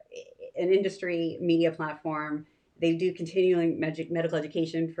it's an industry media platform. They do continuing medical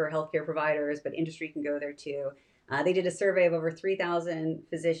education for healthcare providers, but industry can go there too. They did a survey of over 3,000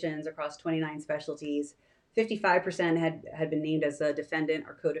 physicians across 29 specialties. 55% had been named as a defendant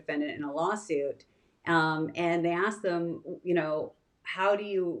or co-defendant in a lawsuit, and they asked them, you know, how do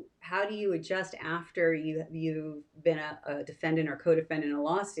you adjust after you've been a defendant or co-defendant in a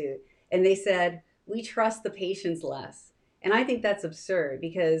lawsuit? And they said, we trust the patients less. And I think that's absurd,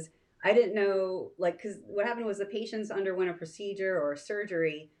 because I didn't know, like, because what happened was the patients underwent a procedure or a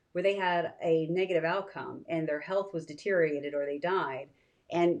surgery where they had a negative outcome and their health was deteriorated or they died.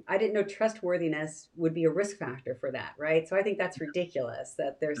 And I didn't know trustworthiness would be a risk factor for that, right? So I think that's ridiculous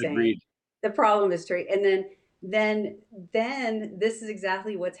that they're saying the problem is straight. And then then this is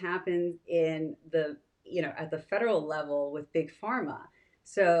exactly what's happened in the, at the federal level with big pharma.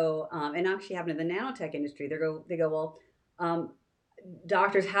 So, and actually happened in the nanotech industry. They go, well,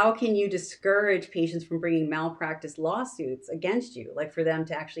 doctors, how can you discourage patients from bringing malpractice lawsuits against you, like for them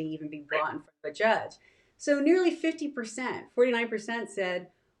to actually even be brought in front of a judge? So nearly 50%, 49% said,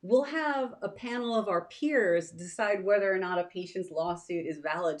 we'll have a panel of our peers decide whether or not a patient's lawsuit is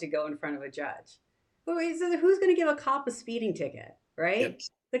valid to go in front of a judge. But wait, so who's going to give a cop a speeding ticket, right?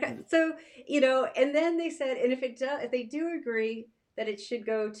 So, and then they said, and if they do agree that it should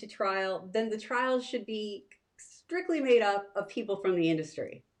go to trial, then the trial should be strictly made up of people from the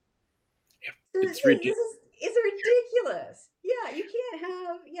industry. It's ridiculous. It's ridiculous. You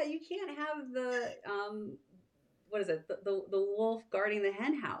can't have the what is it? The wolf guarding the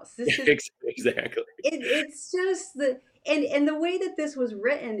hen house. This is exactly. It's just and the way that this was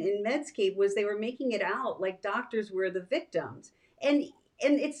written in Medscape was they were making it out like doctors were the victims. And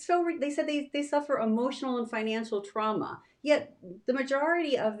it's so they said they suffer emotional and financial trauma. Yet the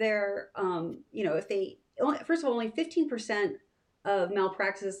majority of their if they first of all, only 15% of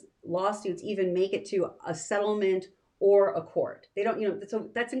malpractice lawsuits even make it to a settlement or a court. They don't, so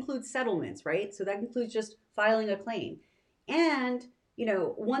that includes settlements, right? So that includes just filing a claim. And,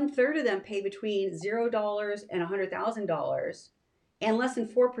 1/3 of them pay between $0 and $100,000, and less than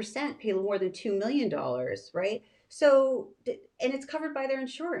 4% pay more than $2 million, right? So, and it's covered by their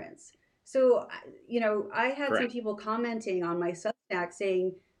insurance. So, I had Correct. some people commenting on my Substack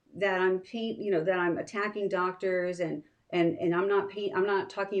saying that that I'm attacking doctors and I'm not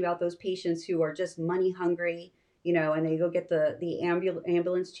talking about those patients who are just money hungry, and they go get the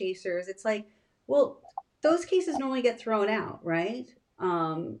ambulance chasers. It's like, well, those cases normally get thrown out, right?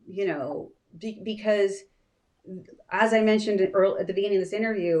 Because as I mentioned at the beginning of this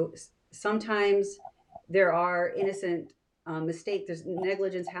interview, sometimes there are innocent mistakes. There's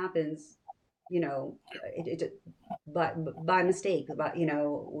negligence happens, but by mistake,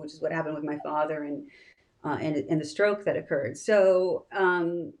 which is what happened with my father and the stroke that occurred. So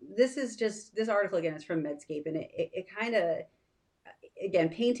this article again is from Medscape, and it kind of, again,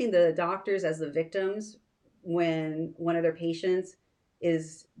 painting the doctors as the victims when one of their patients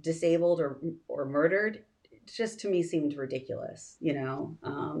is disabled or murdered, just to me seemed ridiculous.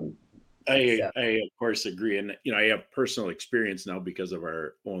 I of course agree, and I have personal experience now because of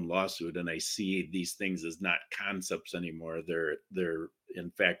our own lawsuit, and I see these things as not concepts anymore. They're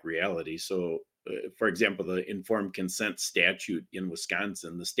in fact reality. So, for example, the informed consent statute in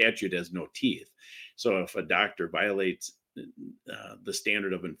Wisconsin, the statute has no teeth. So if a doctor violates the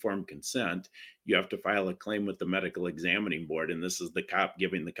standard of informed consent, you have to file a claim with the medical examining board, and this is the cop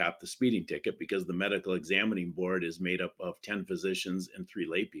giving the cop the speeding ticket, because the medical examining board is made up of 10 physicians and 3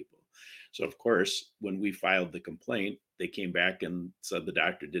 lay people. So of course, when we filed the complaint, they came back and said the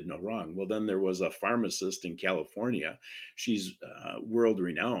doctor did no wrong. Well, then there was a pharmacist in California. She's world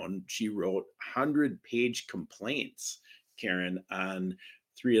renowned. She wrote 100-page complaints, Karen, on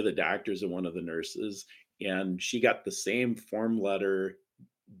 3 of the doctors and 1 of the nurses. And she got the same form letter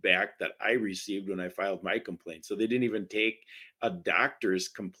back that I received when I filed my complaint. So they didn't even take a doctor's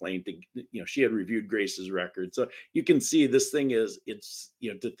complaint. She had reviewed Grace's record. So you can see this thing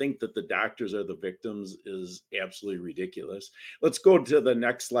to think that the doctors are the victims is absolutely ridiculous. Let's go to the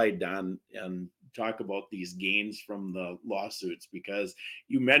next slide, Don, and talk about these gains from the lawsuits, because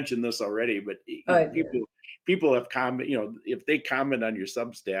you mentioned this already, but people have comment, if they comment on your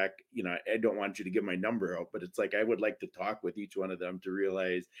Substack, I don't want you to give my number out, but it's like, I would like to talk with each one of them to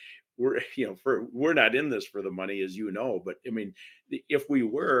realize we're not in this for the money, as but I mean, if we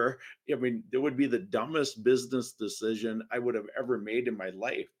were, there would be the dumbest business decision I would have ever made in my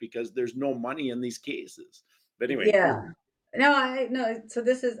life, because there's no money in these cases. But anyway. Yeah. No. So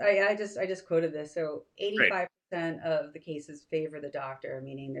this is, I just quoted this. So 85% of the cases favor the doctor,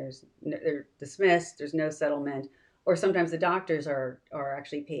 meaning they're dismissed, there's no settlement, or sometimes the doctors are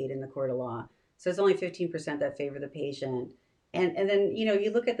actually paid in the court of law. So it's only 15% that favor the patient. And then, you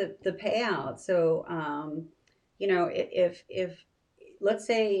look at the payout. So, if let's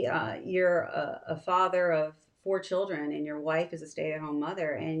say you're a father of 4 children and your wife is a stay-at-home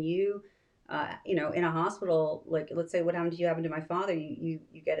mother, and you in a hospital, like, let's say what happened to my father, you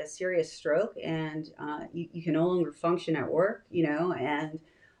get a serious stroke, and you can no longer function at work, and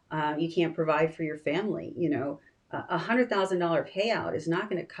you can't provide for your family, $100,000 payout is not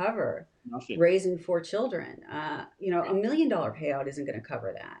going to cover nothing. Raising 4 children. $1 million payout isn't going to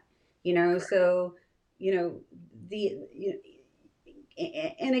cover that, Correct. So,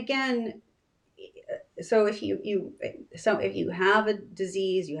 and again, so if you have a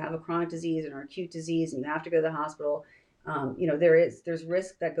disease, you have a chronic disease or an acute disease, and you have to go to the hospital, there's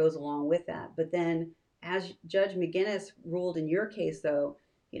risk that goes along with that. But then, as Judge McGinnis ruled in your case, though,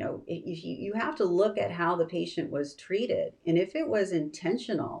 if you have to look at how the patient was treated, and if it was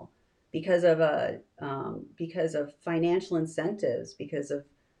intentional because of financial incentives, because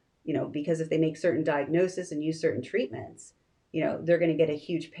if they make certain diagnosis and use certain treatments, they're going to get a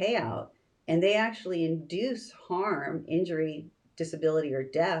huge payout, and they actually induce harm, injury, disability, or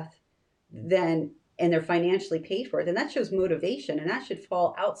death, then and they're financially paid for it, then that shows motivation, and that should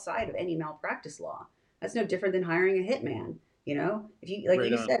fall outside of any malpractice law. That's no different than hiring a hitman. If you, like Right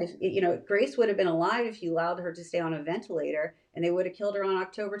you on. said, if Grace would have been alive if you allowed her to stay on a ventilator, and they would have killed her on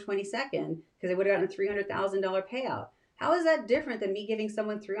October 22nd because they would have gotten a $300,000 payout. How is that different than me giving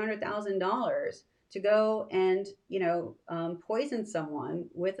someone $300,000 to go and poison someone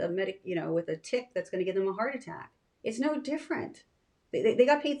with with a tick that's going to give them a heart attack? It's no different. They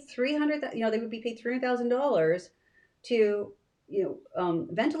got paid they would be paid $300,000 to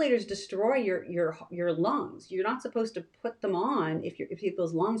ventilators destroy your lungs. You're not supposed to put them on if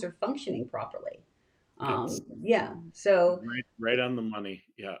people's lungs are functioning properly. It's Yeah. So right on the money.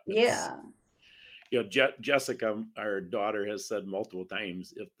 Yeah. yeah. Jessica, our daughter, has said multiple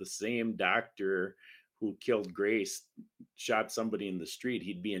times, if the same doctor who killed Grace shot somebody in the street,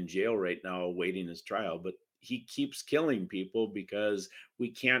 he'd be in jail right now awaiting his trial. But he keeps killing people because we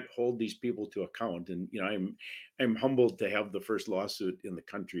can't hold these people to account. And I'm humbled to have the first lawsuit in the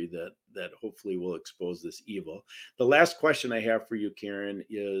country that hopefully will expose this evil. The last question I have for you, Karen,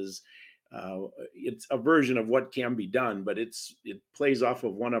 is it's a version of what can be done, but it plays off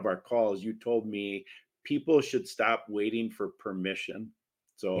of one of our calls. You told me people should stop waiting for permission.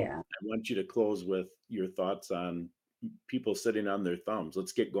 So Yeah. I want you to close with your thoughts on people sitting on their thumbs.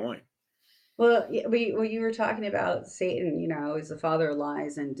 Let's get going. Well, you were talking about Satan, is the father of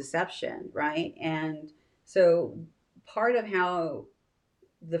lies and deception, right? And so part of how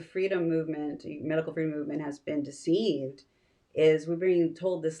the freedom movement, medical freedom movement, has been deceived is we're being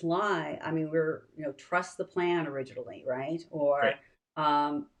told this lie. I mean, we're trust the plan originally, right? Right.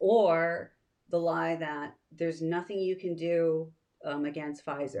 Or the lie that there's nothing you can do against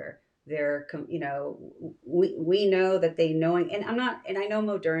Pfizer. We know that they knowing, and I know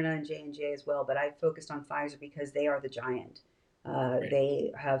Moderna and J&J as well, but I focused on Pfizer because they are the giant. Right.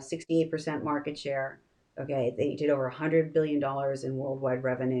 They have 68% market share. Okay, they did over $100 billion in worldwide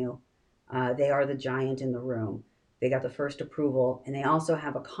revenue. They are the giant in the room. They got the first approval, and they also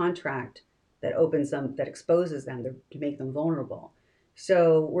have a contract that exposes them to make them vulnerable.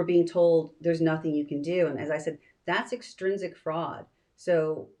 So we're being told there's nothing you can do, and as I said, that's extrinsic fraud.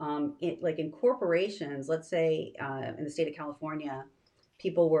 So, like in corporations, let's say in the state of California,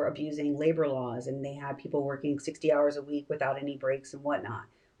 people were abusing labor laws, and they had people working 60 hours a week without any breaks and whatnot.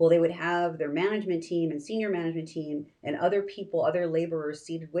 Well, they would have their management team and senior management team and other people, other laborers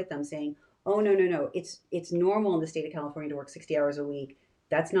seated with them saying, oh, no, no, no, it's normal in the state of California to work 60 hours a week.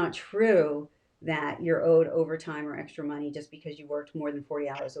 That's not true that you're owed overtime or extra money just because you worked more than 40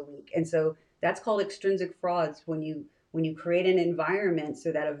 hours a week. And so that's called extrinsic frauds when you create an environment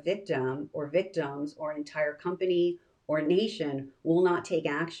so that a victim or victims or an entire company or nation will not take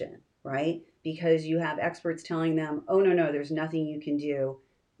action, right? Because you have experts telling them, oh, no, no, there's nothing you can do.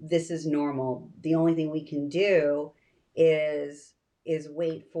 This is normal. The only thing we can do is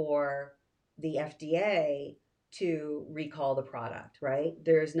wait for the FDA to recall the product, right?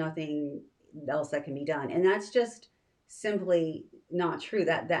 There's nothing else that can be done. And that's just simply not true.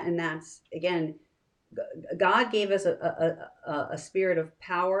 And that's, again, God gave us a spirit of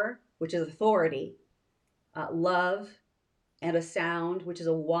power, which is authority, love, and a sound, which is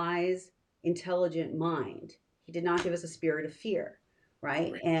a wise, intelligent mind. He did not give us a spirit of fear,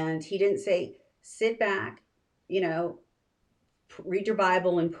 right? And he didn't say, sit back, read your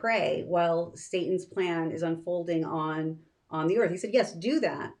Bible and pray while Satan's plan is unfolding on the earth. He said, yes, do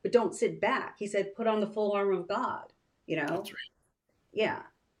that, but don't sit back. He said, put on the full armor of God, That's right. Yeah.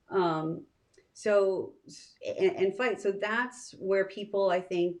 So, and fight. So that's where people, I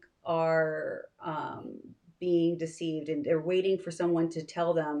think, are being deceived, and they're waiting for someone to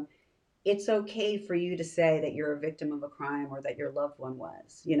tell them it's okay for you to say that you're a victim of a crime or that your loved one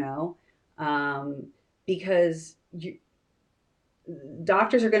was, because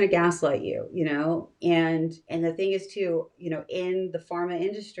doctors are going to gaslight you, and the thing is too, in the pharma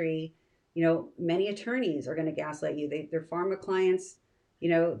industry, many attorneys are going to gaslight you. Their pharma clients,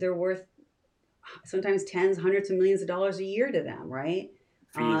 they're worth sometimes tens, hundreds of millions of dollars a year to them, right?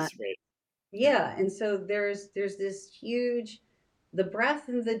 Fees, right. Yeah, and so there's this huge the breadth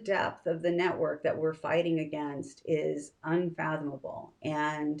and the depth of the network that we're fighting against is unfathomable.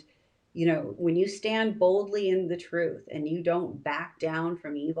 And, when you stand boldly in the truth and you don't back down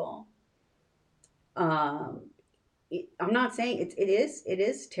from evil, um, I'm not saying it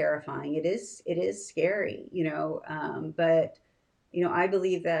is terrifying. It is scary, but I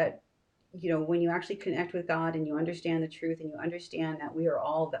believe that when you actually connect with God and you understand the truth and you understand that we are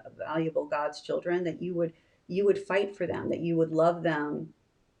all valuable God's children, that you would fight for them, that you would love them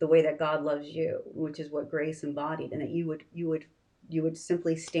the way that God loves you, which is what grace embodied, and that you would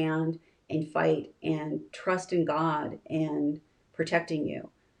simply stand and fight and trust in God and protecting you.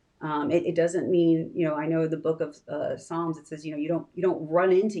 It doesn't mean, I know the book of Psalms, it says, you don't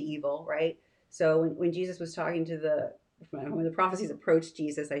run into evil, right? So when Jesus was talking to when the prophecies approached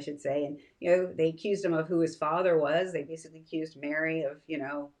Jesus, I should say, and they accused him of who his father was. They basically accused Mary of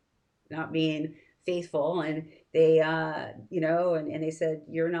not being faithful, and they and they said,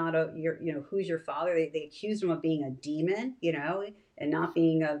 who's your father? They accused him of being a demon, and not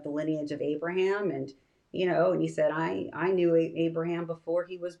being of the lineage of Abraham, and he said, I knew Abraham before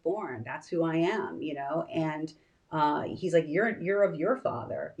he was born. That's who I am, and he's like, you're of your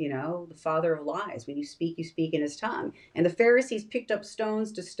father, the father of lies. When you speak in his tongue. And the Pharisees picked up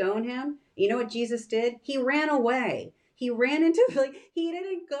stones to stone him. You know what Jesus did? He ran away. He ran into, he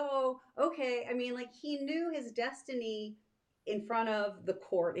didn't go, okay. I mean, he knew his destiny in front of the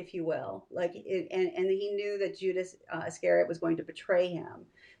court, if you will, and he knew that Judas Iscariot was going to betray him,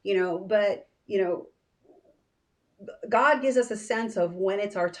 but God gives us a sense of when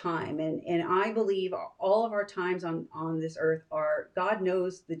it's our time. And I believe all of our times on this earth God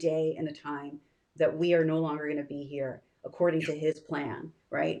knows the day and the time that we are no longer going to be here according to his plan,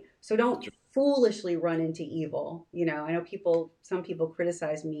 right? So don't foolishly run into evil. I know some people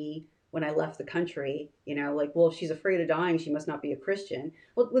criticize me when I left the country, well, if she's afraid of dying, she must not be a Christian.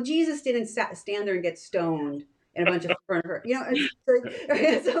 Well, Jesus didn't stand there and get stoned and a bunch of front of her,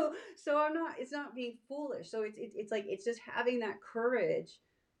 so I'm not, it's not being foolish. So it's just having that courage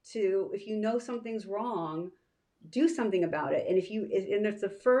to, if something's wrong, do something about it. And if the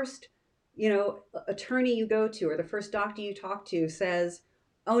first, attorney you go to, or the first doctor you talk to says,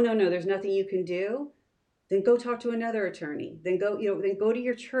 oh, no, there's nothing you can do, then go talk to another attorney. Then go to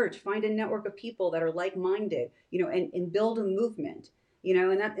your church, find a network of people that are like-minded, and build a movement,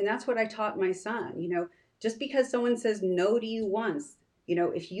 and that's what I taught my son. Just because someone says no to you once,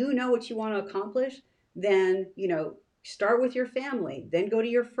 if you know what you want to accomplish, then, start with your family, then go to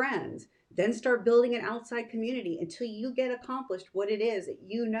your friends, then start building an outside community until you get accomplished what it is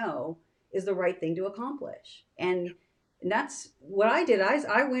that is the right thing to accomplish. And that's what I did.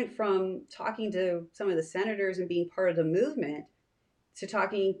 I went from talking to some of the senators and being part of the movement to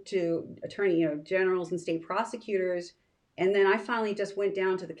talking to attorney, generals and state prosecutors. And then I finally just went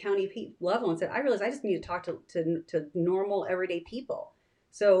down to the county level and said, I realized I just need to talk to normal everyday people.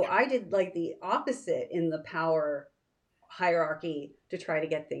 So I did the opposite in the power hierarchy to try to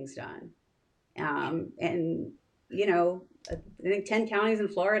get things done. And, I think 10 counties in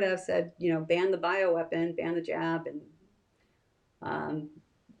Florida have said, ban the bioweapon, ban the jab, and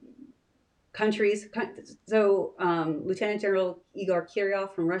countries. So Lieutenant General Igor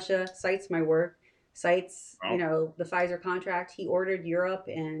Kiryov from Russia cites my work, cites, the Pfizer contract. He ordered Europe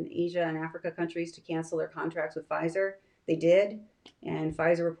and Asia and Africa countries to cancel their contracts with Pfizer. They did, and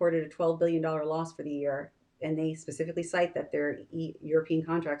Pfizer reported a $12 billion loss for the year, and they specifically cite that their European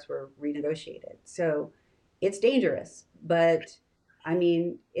contracts were renegotiated. So it's dangerous, but I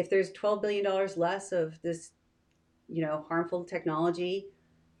mean, if there's $12 billion less of this, harmful technology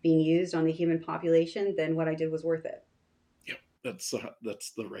being used on the human population, then what I did was worth it. Yeah, that's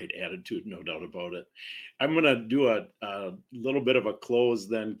the right attitude, no doubt about it. I'm going to do a little bit of a close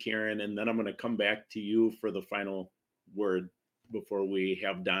then, Karen, and then I'm going to come back to you for the final word before we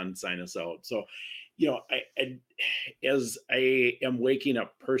have Don sign us out. So, as I am waking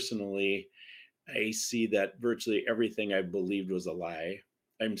up personally, I see that virtually everything I believed was a lie.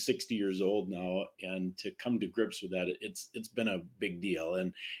 I'm 60 years old now, and to come to grips with that, it's been a big deal.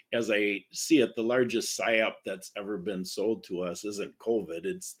 And as I see it, the largest psyop that's ever been sold to us isn't COVID.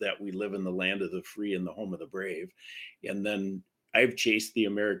 It's that we live in the land of the free and the home of the brave. And then I've chased the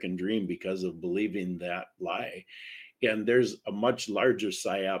American dream because of believing that lie. And there's a much larger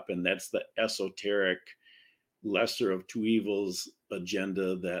psyop, and that's the esoteric lesser of two evils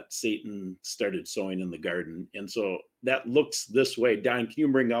agenda that Satan started sowing in the garden. And so that looks this way. Don, can you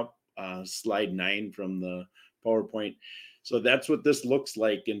bring up slide 9 from the PowerPoint? So that's what this looks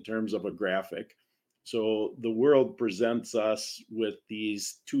like in terms of a graphic. So the world presents us with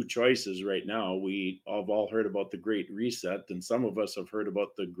these two choices right now. We have all heard about the Great Reset, and some of us have heard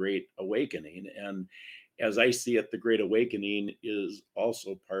about the Great Awakening. And as I see it, the Great Awakening is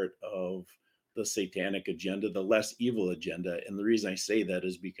also part of the satanic agenda, the less evil agenda. And the reason I say that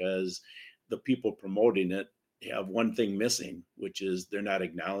is because the people promoting it have one thing missing, which is they're not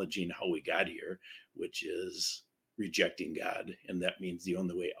acknowledging how we got here, which is rejecting God. And that means the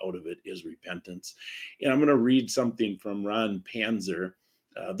only way out of it is repentance. And I'm going to read something from Ron Panzer.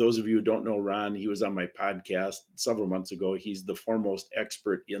 Those of you who don't know Ron, he was on my podcast several months ago. He's the foremost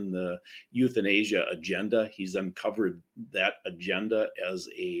expert in the euthanasia agenda. He's uncovered that agenda as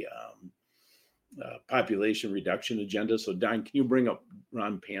a population reduction agenda. So Don, can you bring up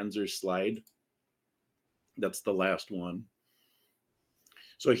Ron Panzer's slide? That's the last one.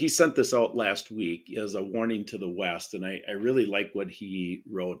 So he sent this out last week as a warning to the West, and I really like what he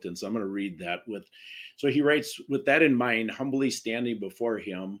wrote, and so I'm going to read that. So he writes, with that in mind, humbly standing before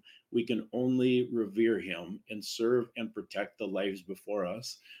him, we can only revere him and serve and protect the lives before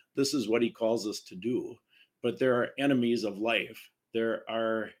us. This is what he calls us to do. But there are enemies of life. There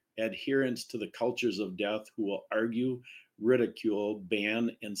are adherents to the cultures of death who will argue, ridicule, ban,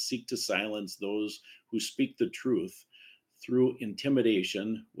 and seek to silence those who speak the truth through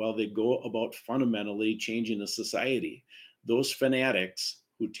intimidation while they go about fundamentally changing a society. Those fanatics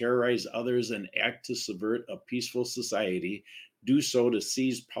who terrorize others and act to subvert a peaceful society do so to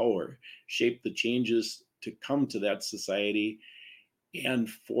seize power, shape the changes to come to that society, and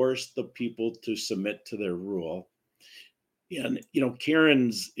force the people to submit to their rule. And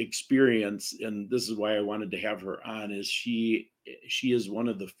Karen's experience, and this is why I wanted to have her on, is she is one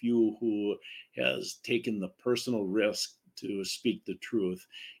of the few who has taken the personal risk to speak the truth.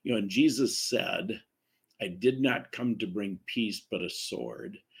 And Jesus said, I did not come to bring peace, but a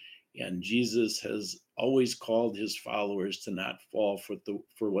sword. And Jesus has always called his followers to not fall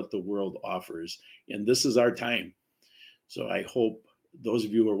for what the world offers. And this is our time. So I hope those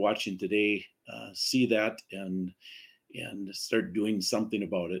of you who are watching today see that and start doing something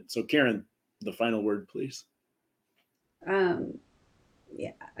about it. So Karen, the final word, please.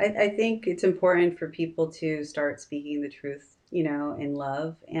 Yeah, I think it's important for people to start speaking the truth, in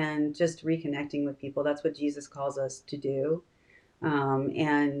love and just reconnecting with people. That's what Jesus calls us to do.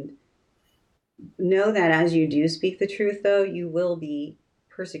 And know that as you do speak the truth, though, you will be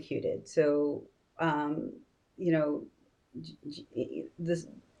persecuted. So, this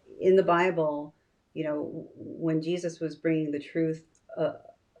in the Bible, when Jesus was bringing the truth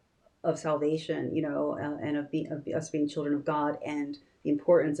of salvation, and of us being children of God, and the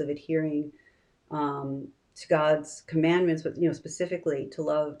importance of adhering to God's commandments, but specifically to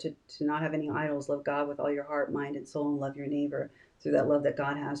love, to not have any idols, love God with all your heart, mind, and soul, and love your neighbor through that love that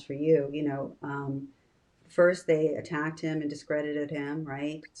God has for you. First they attacked him and discredited him,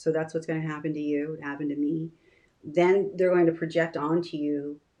 right? So that's what's going to happen to you. It happened to me. Then they're going to project onto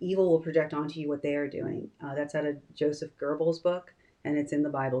you. Evil will project onto you what they are doing. That's out of Joseph Goebbels' book, and it's in the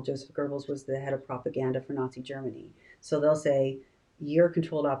Bible. Joseph Goebbels was the head of propaganda for Nazi Germany. So they'll say, you're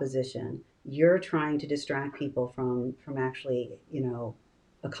controlled opposition. You're trying to distract people from actually,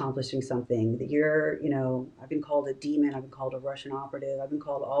 accomplishing something. That you're, I've been called a demon. I've been called a Russian operative. I've been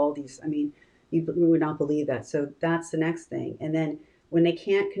called all these. I mean, you would not believe that. So that's the next thing. And then when they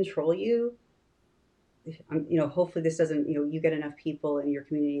can't control you, hopefully this doesn't, you get enough people in your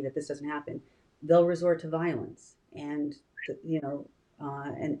community that this doesn't happen. They'll resort to violence, and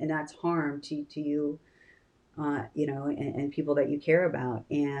and that's harm to you, and people that you care about.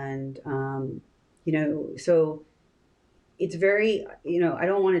 And so it's very, I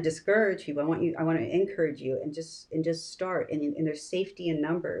don't want to discourage people. I want to encourage you, and just start. And there's safety in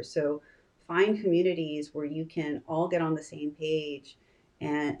numbers. So find communities where you can all get on the same page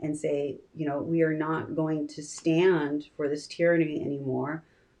and say, we are not going to stand for this tyranny anymore.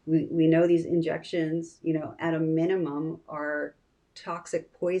 We know these injections, at a minimum are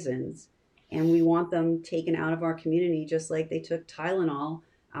toxic poisons, and we want them taken out of our community, just like they took Tylenol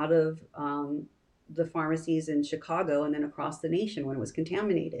out of the pharmacies in Chicago and then across the nation when it was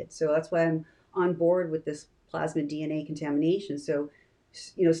contaminated. So that's why I'm on board with this plasmid DNA contamination. So,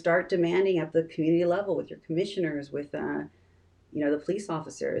 start demanding at the community level with your commissioners, with the police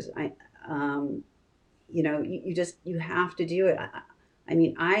officers. You have to do it.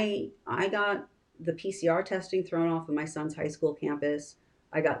 I got the PCR testing thrown off of my son's high school campus.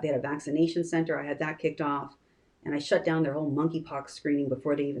 They had a vaccination center. I had that kicked off, and I shut down their whole monkeypox screening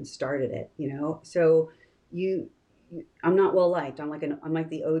before they even started it. So I'm not well liked. I'm like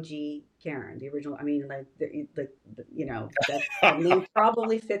the OG Karen, the original. That name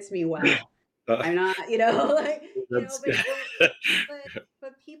probably fits me well. I'm not, like, That's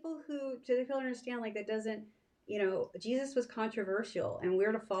but people who, to people understand, like, that doesn't, Jesus was controversial and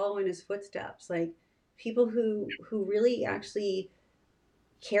we're to follow in his footsteps. Like, people who really actually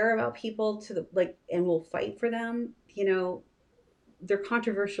care about people to the, like, and will fight for them, they're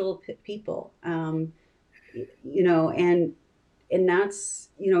controversial people. And that's,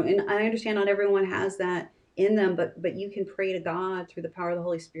 and I understand not everyone has that in them, but you can pray to God through the power of the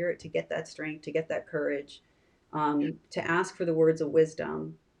Holy Spirit to get that strength, to get that courage, to ask for the words of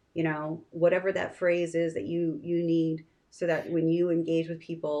wisdom, whatever that phrase is that you need, so that when you engage with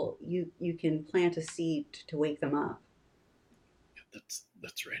people, you can plant a seed to wake them up. that's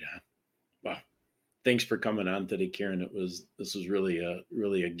right on. Wow. Thanks for coming on today, Karen. This was really a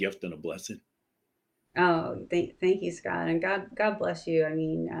gift and a blessing. Oh, thank you, Scott, and God bless you. I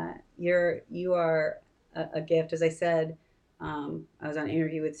mean, you are a gift. As I said, I was on an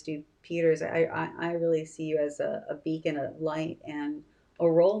interview with Stu Peters. I really see you as a beacon of light and a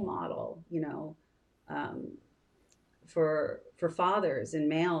role model. Um, for fathers and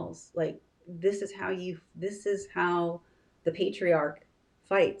males. Like, this is how the patriarch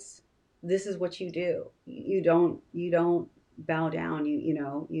fights. This is what you do. You don't bow down. You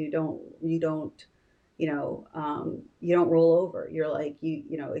don't roll over. You're like,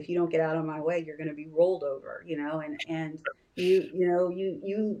 if you don't get out of my way, you're going to be rolled over. And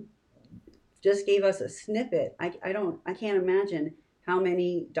you just gave us a snippet. I can't imagine how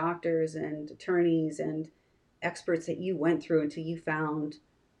many doctors and attorneys and experts that you went through until you found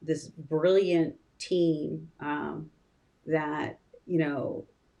this brilliant team, that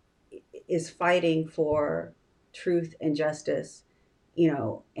is fighting for truth and justice,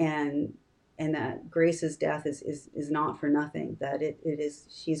 and that Grace's death is not for nothing. That it is,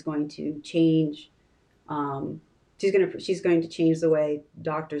 she's going to change. She's going to change the way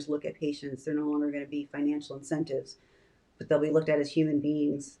doctors look at patients. They're no longer going to be financial incentives, but they'll be looked at as human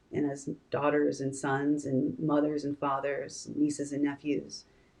beings and as daughters and sons and mothers and fathers, nieces and nephews,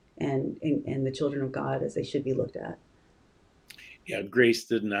 and the children of God as they should be looked at. Yeah, Grace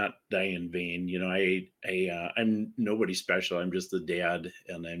did not die in vain. I'm nobody special. I'm just a dad,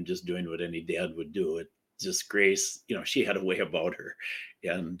 and I'm just doing what any dad would do. It just Grace. She had a way about her,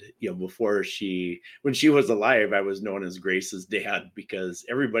 and when she was alive, I was known as Grace's dad because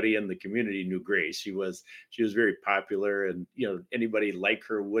everybody in the community knew Grace. She was very popular, and anybody like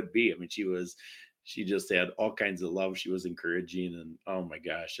her would be. I mean, she just had all kinds of love. She was encouraging, and oh my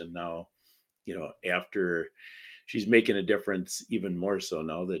gosh, and now, after, she's making a difference even more so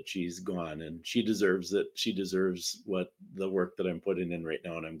now that she's gone, and she deserves it. She deserves the work that I'm putting in right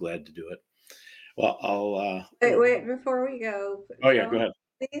now, and I'm glad to do it. Well, I'll Wait, before we go, oh yeah, go ahead.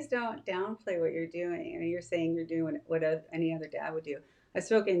 please don't downplay what you're doing. I mean, you're saying you're doing what any other dad would do. I've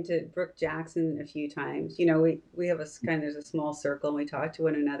spoken to Brooke Jackson a few times. We have there's a small circle and we talk to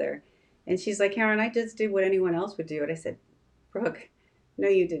one another. And she's like, Karen, I just did what anyone else would do. And I said, Brooke, no,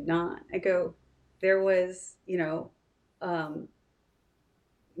 you did not. I go, there was, um,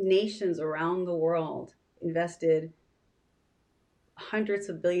 nations around the world invested hundreds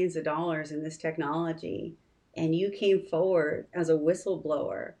of billions of dollars in this technology, and you came forward as a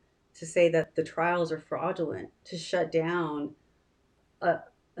whistleblower to say that the trials are fraudulent, to shut down a,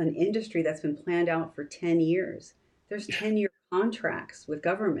 an industry that's been planned out for 10 years. There's 10-year contracts with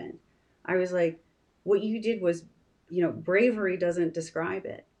government. I was like, what you did was, bravery doesn't describe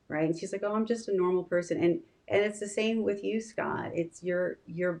it, right? And she's like, oh, I'm just a normal person. And it's the same with you, Scott. It's you're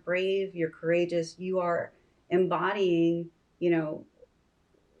brave, you're courageous, you are embodying, you know,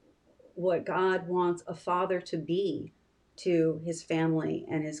 what God wants a father to be to his family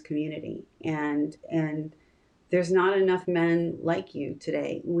and his community. And there's not enough men like you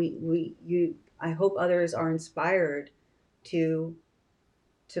today. I hope others are inspired to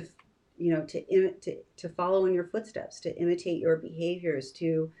to to follow in your footsteps, to imitate your behaviors,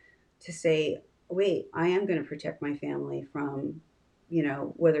 to say, wait, I am going to protect my family from,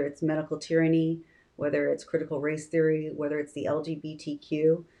 whether it's medical tyranny, whether it's critical race theory, whether it's the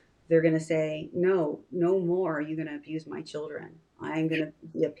LGBTQ. They're going to say, no, no more are you going to abuse my children. I'm going to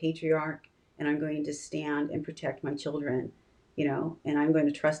be a patriarch, and I'm going to stand and protect my children, and I'm going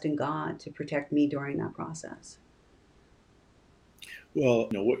to trust in God to protect me during that process. Well,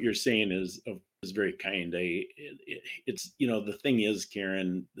 what you're saying is very kind. It's the thing is,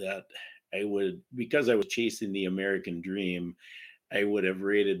 Karen, that because I was chasing the American dream, I would have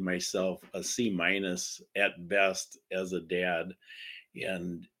rated myself a C minus at best as a dad.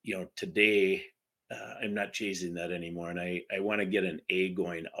 And today, I'm not chasing that anymore, and I want to get an A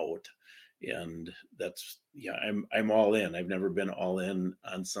going out. And that's, yeah, I'm all in. I've never been all in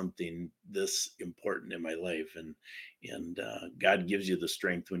on something this important in my life, and God gives you the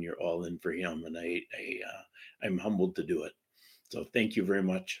strength when you're all in for Him, and I'm humbled to do it. So thank you very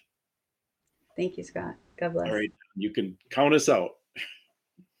much. Thank you, Scott. God bless. All right, you can count us out.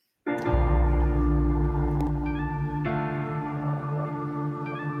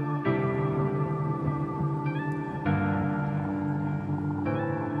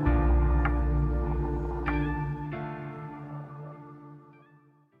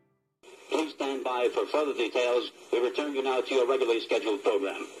 Please stand by for further details. We return you now to your regularly scheduled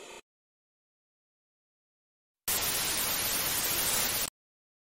program.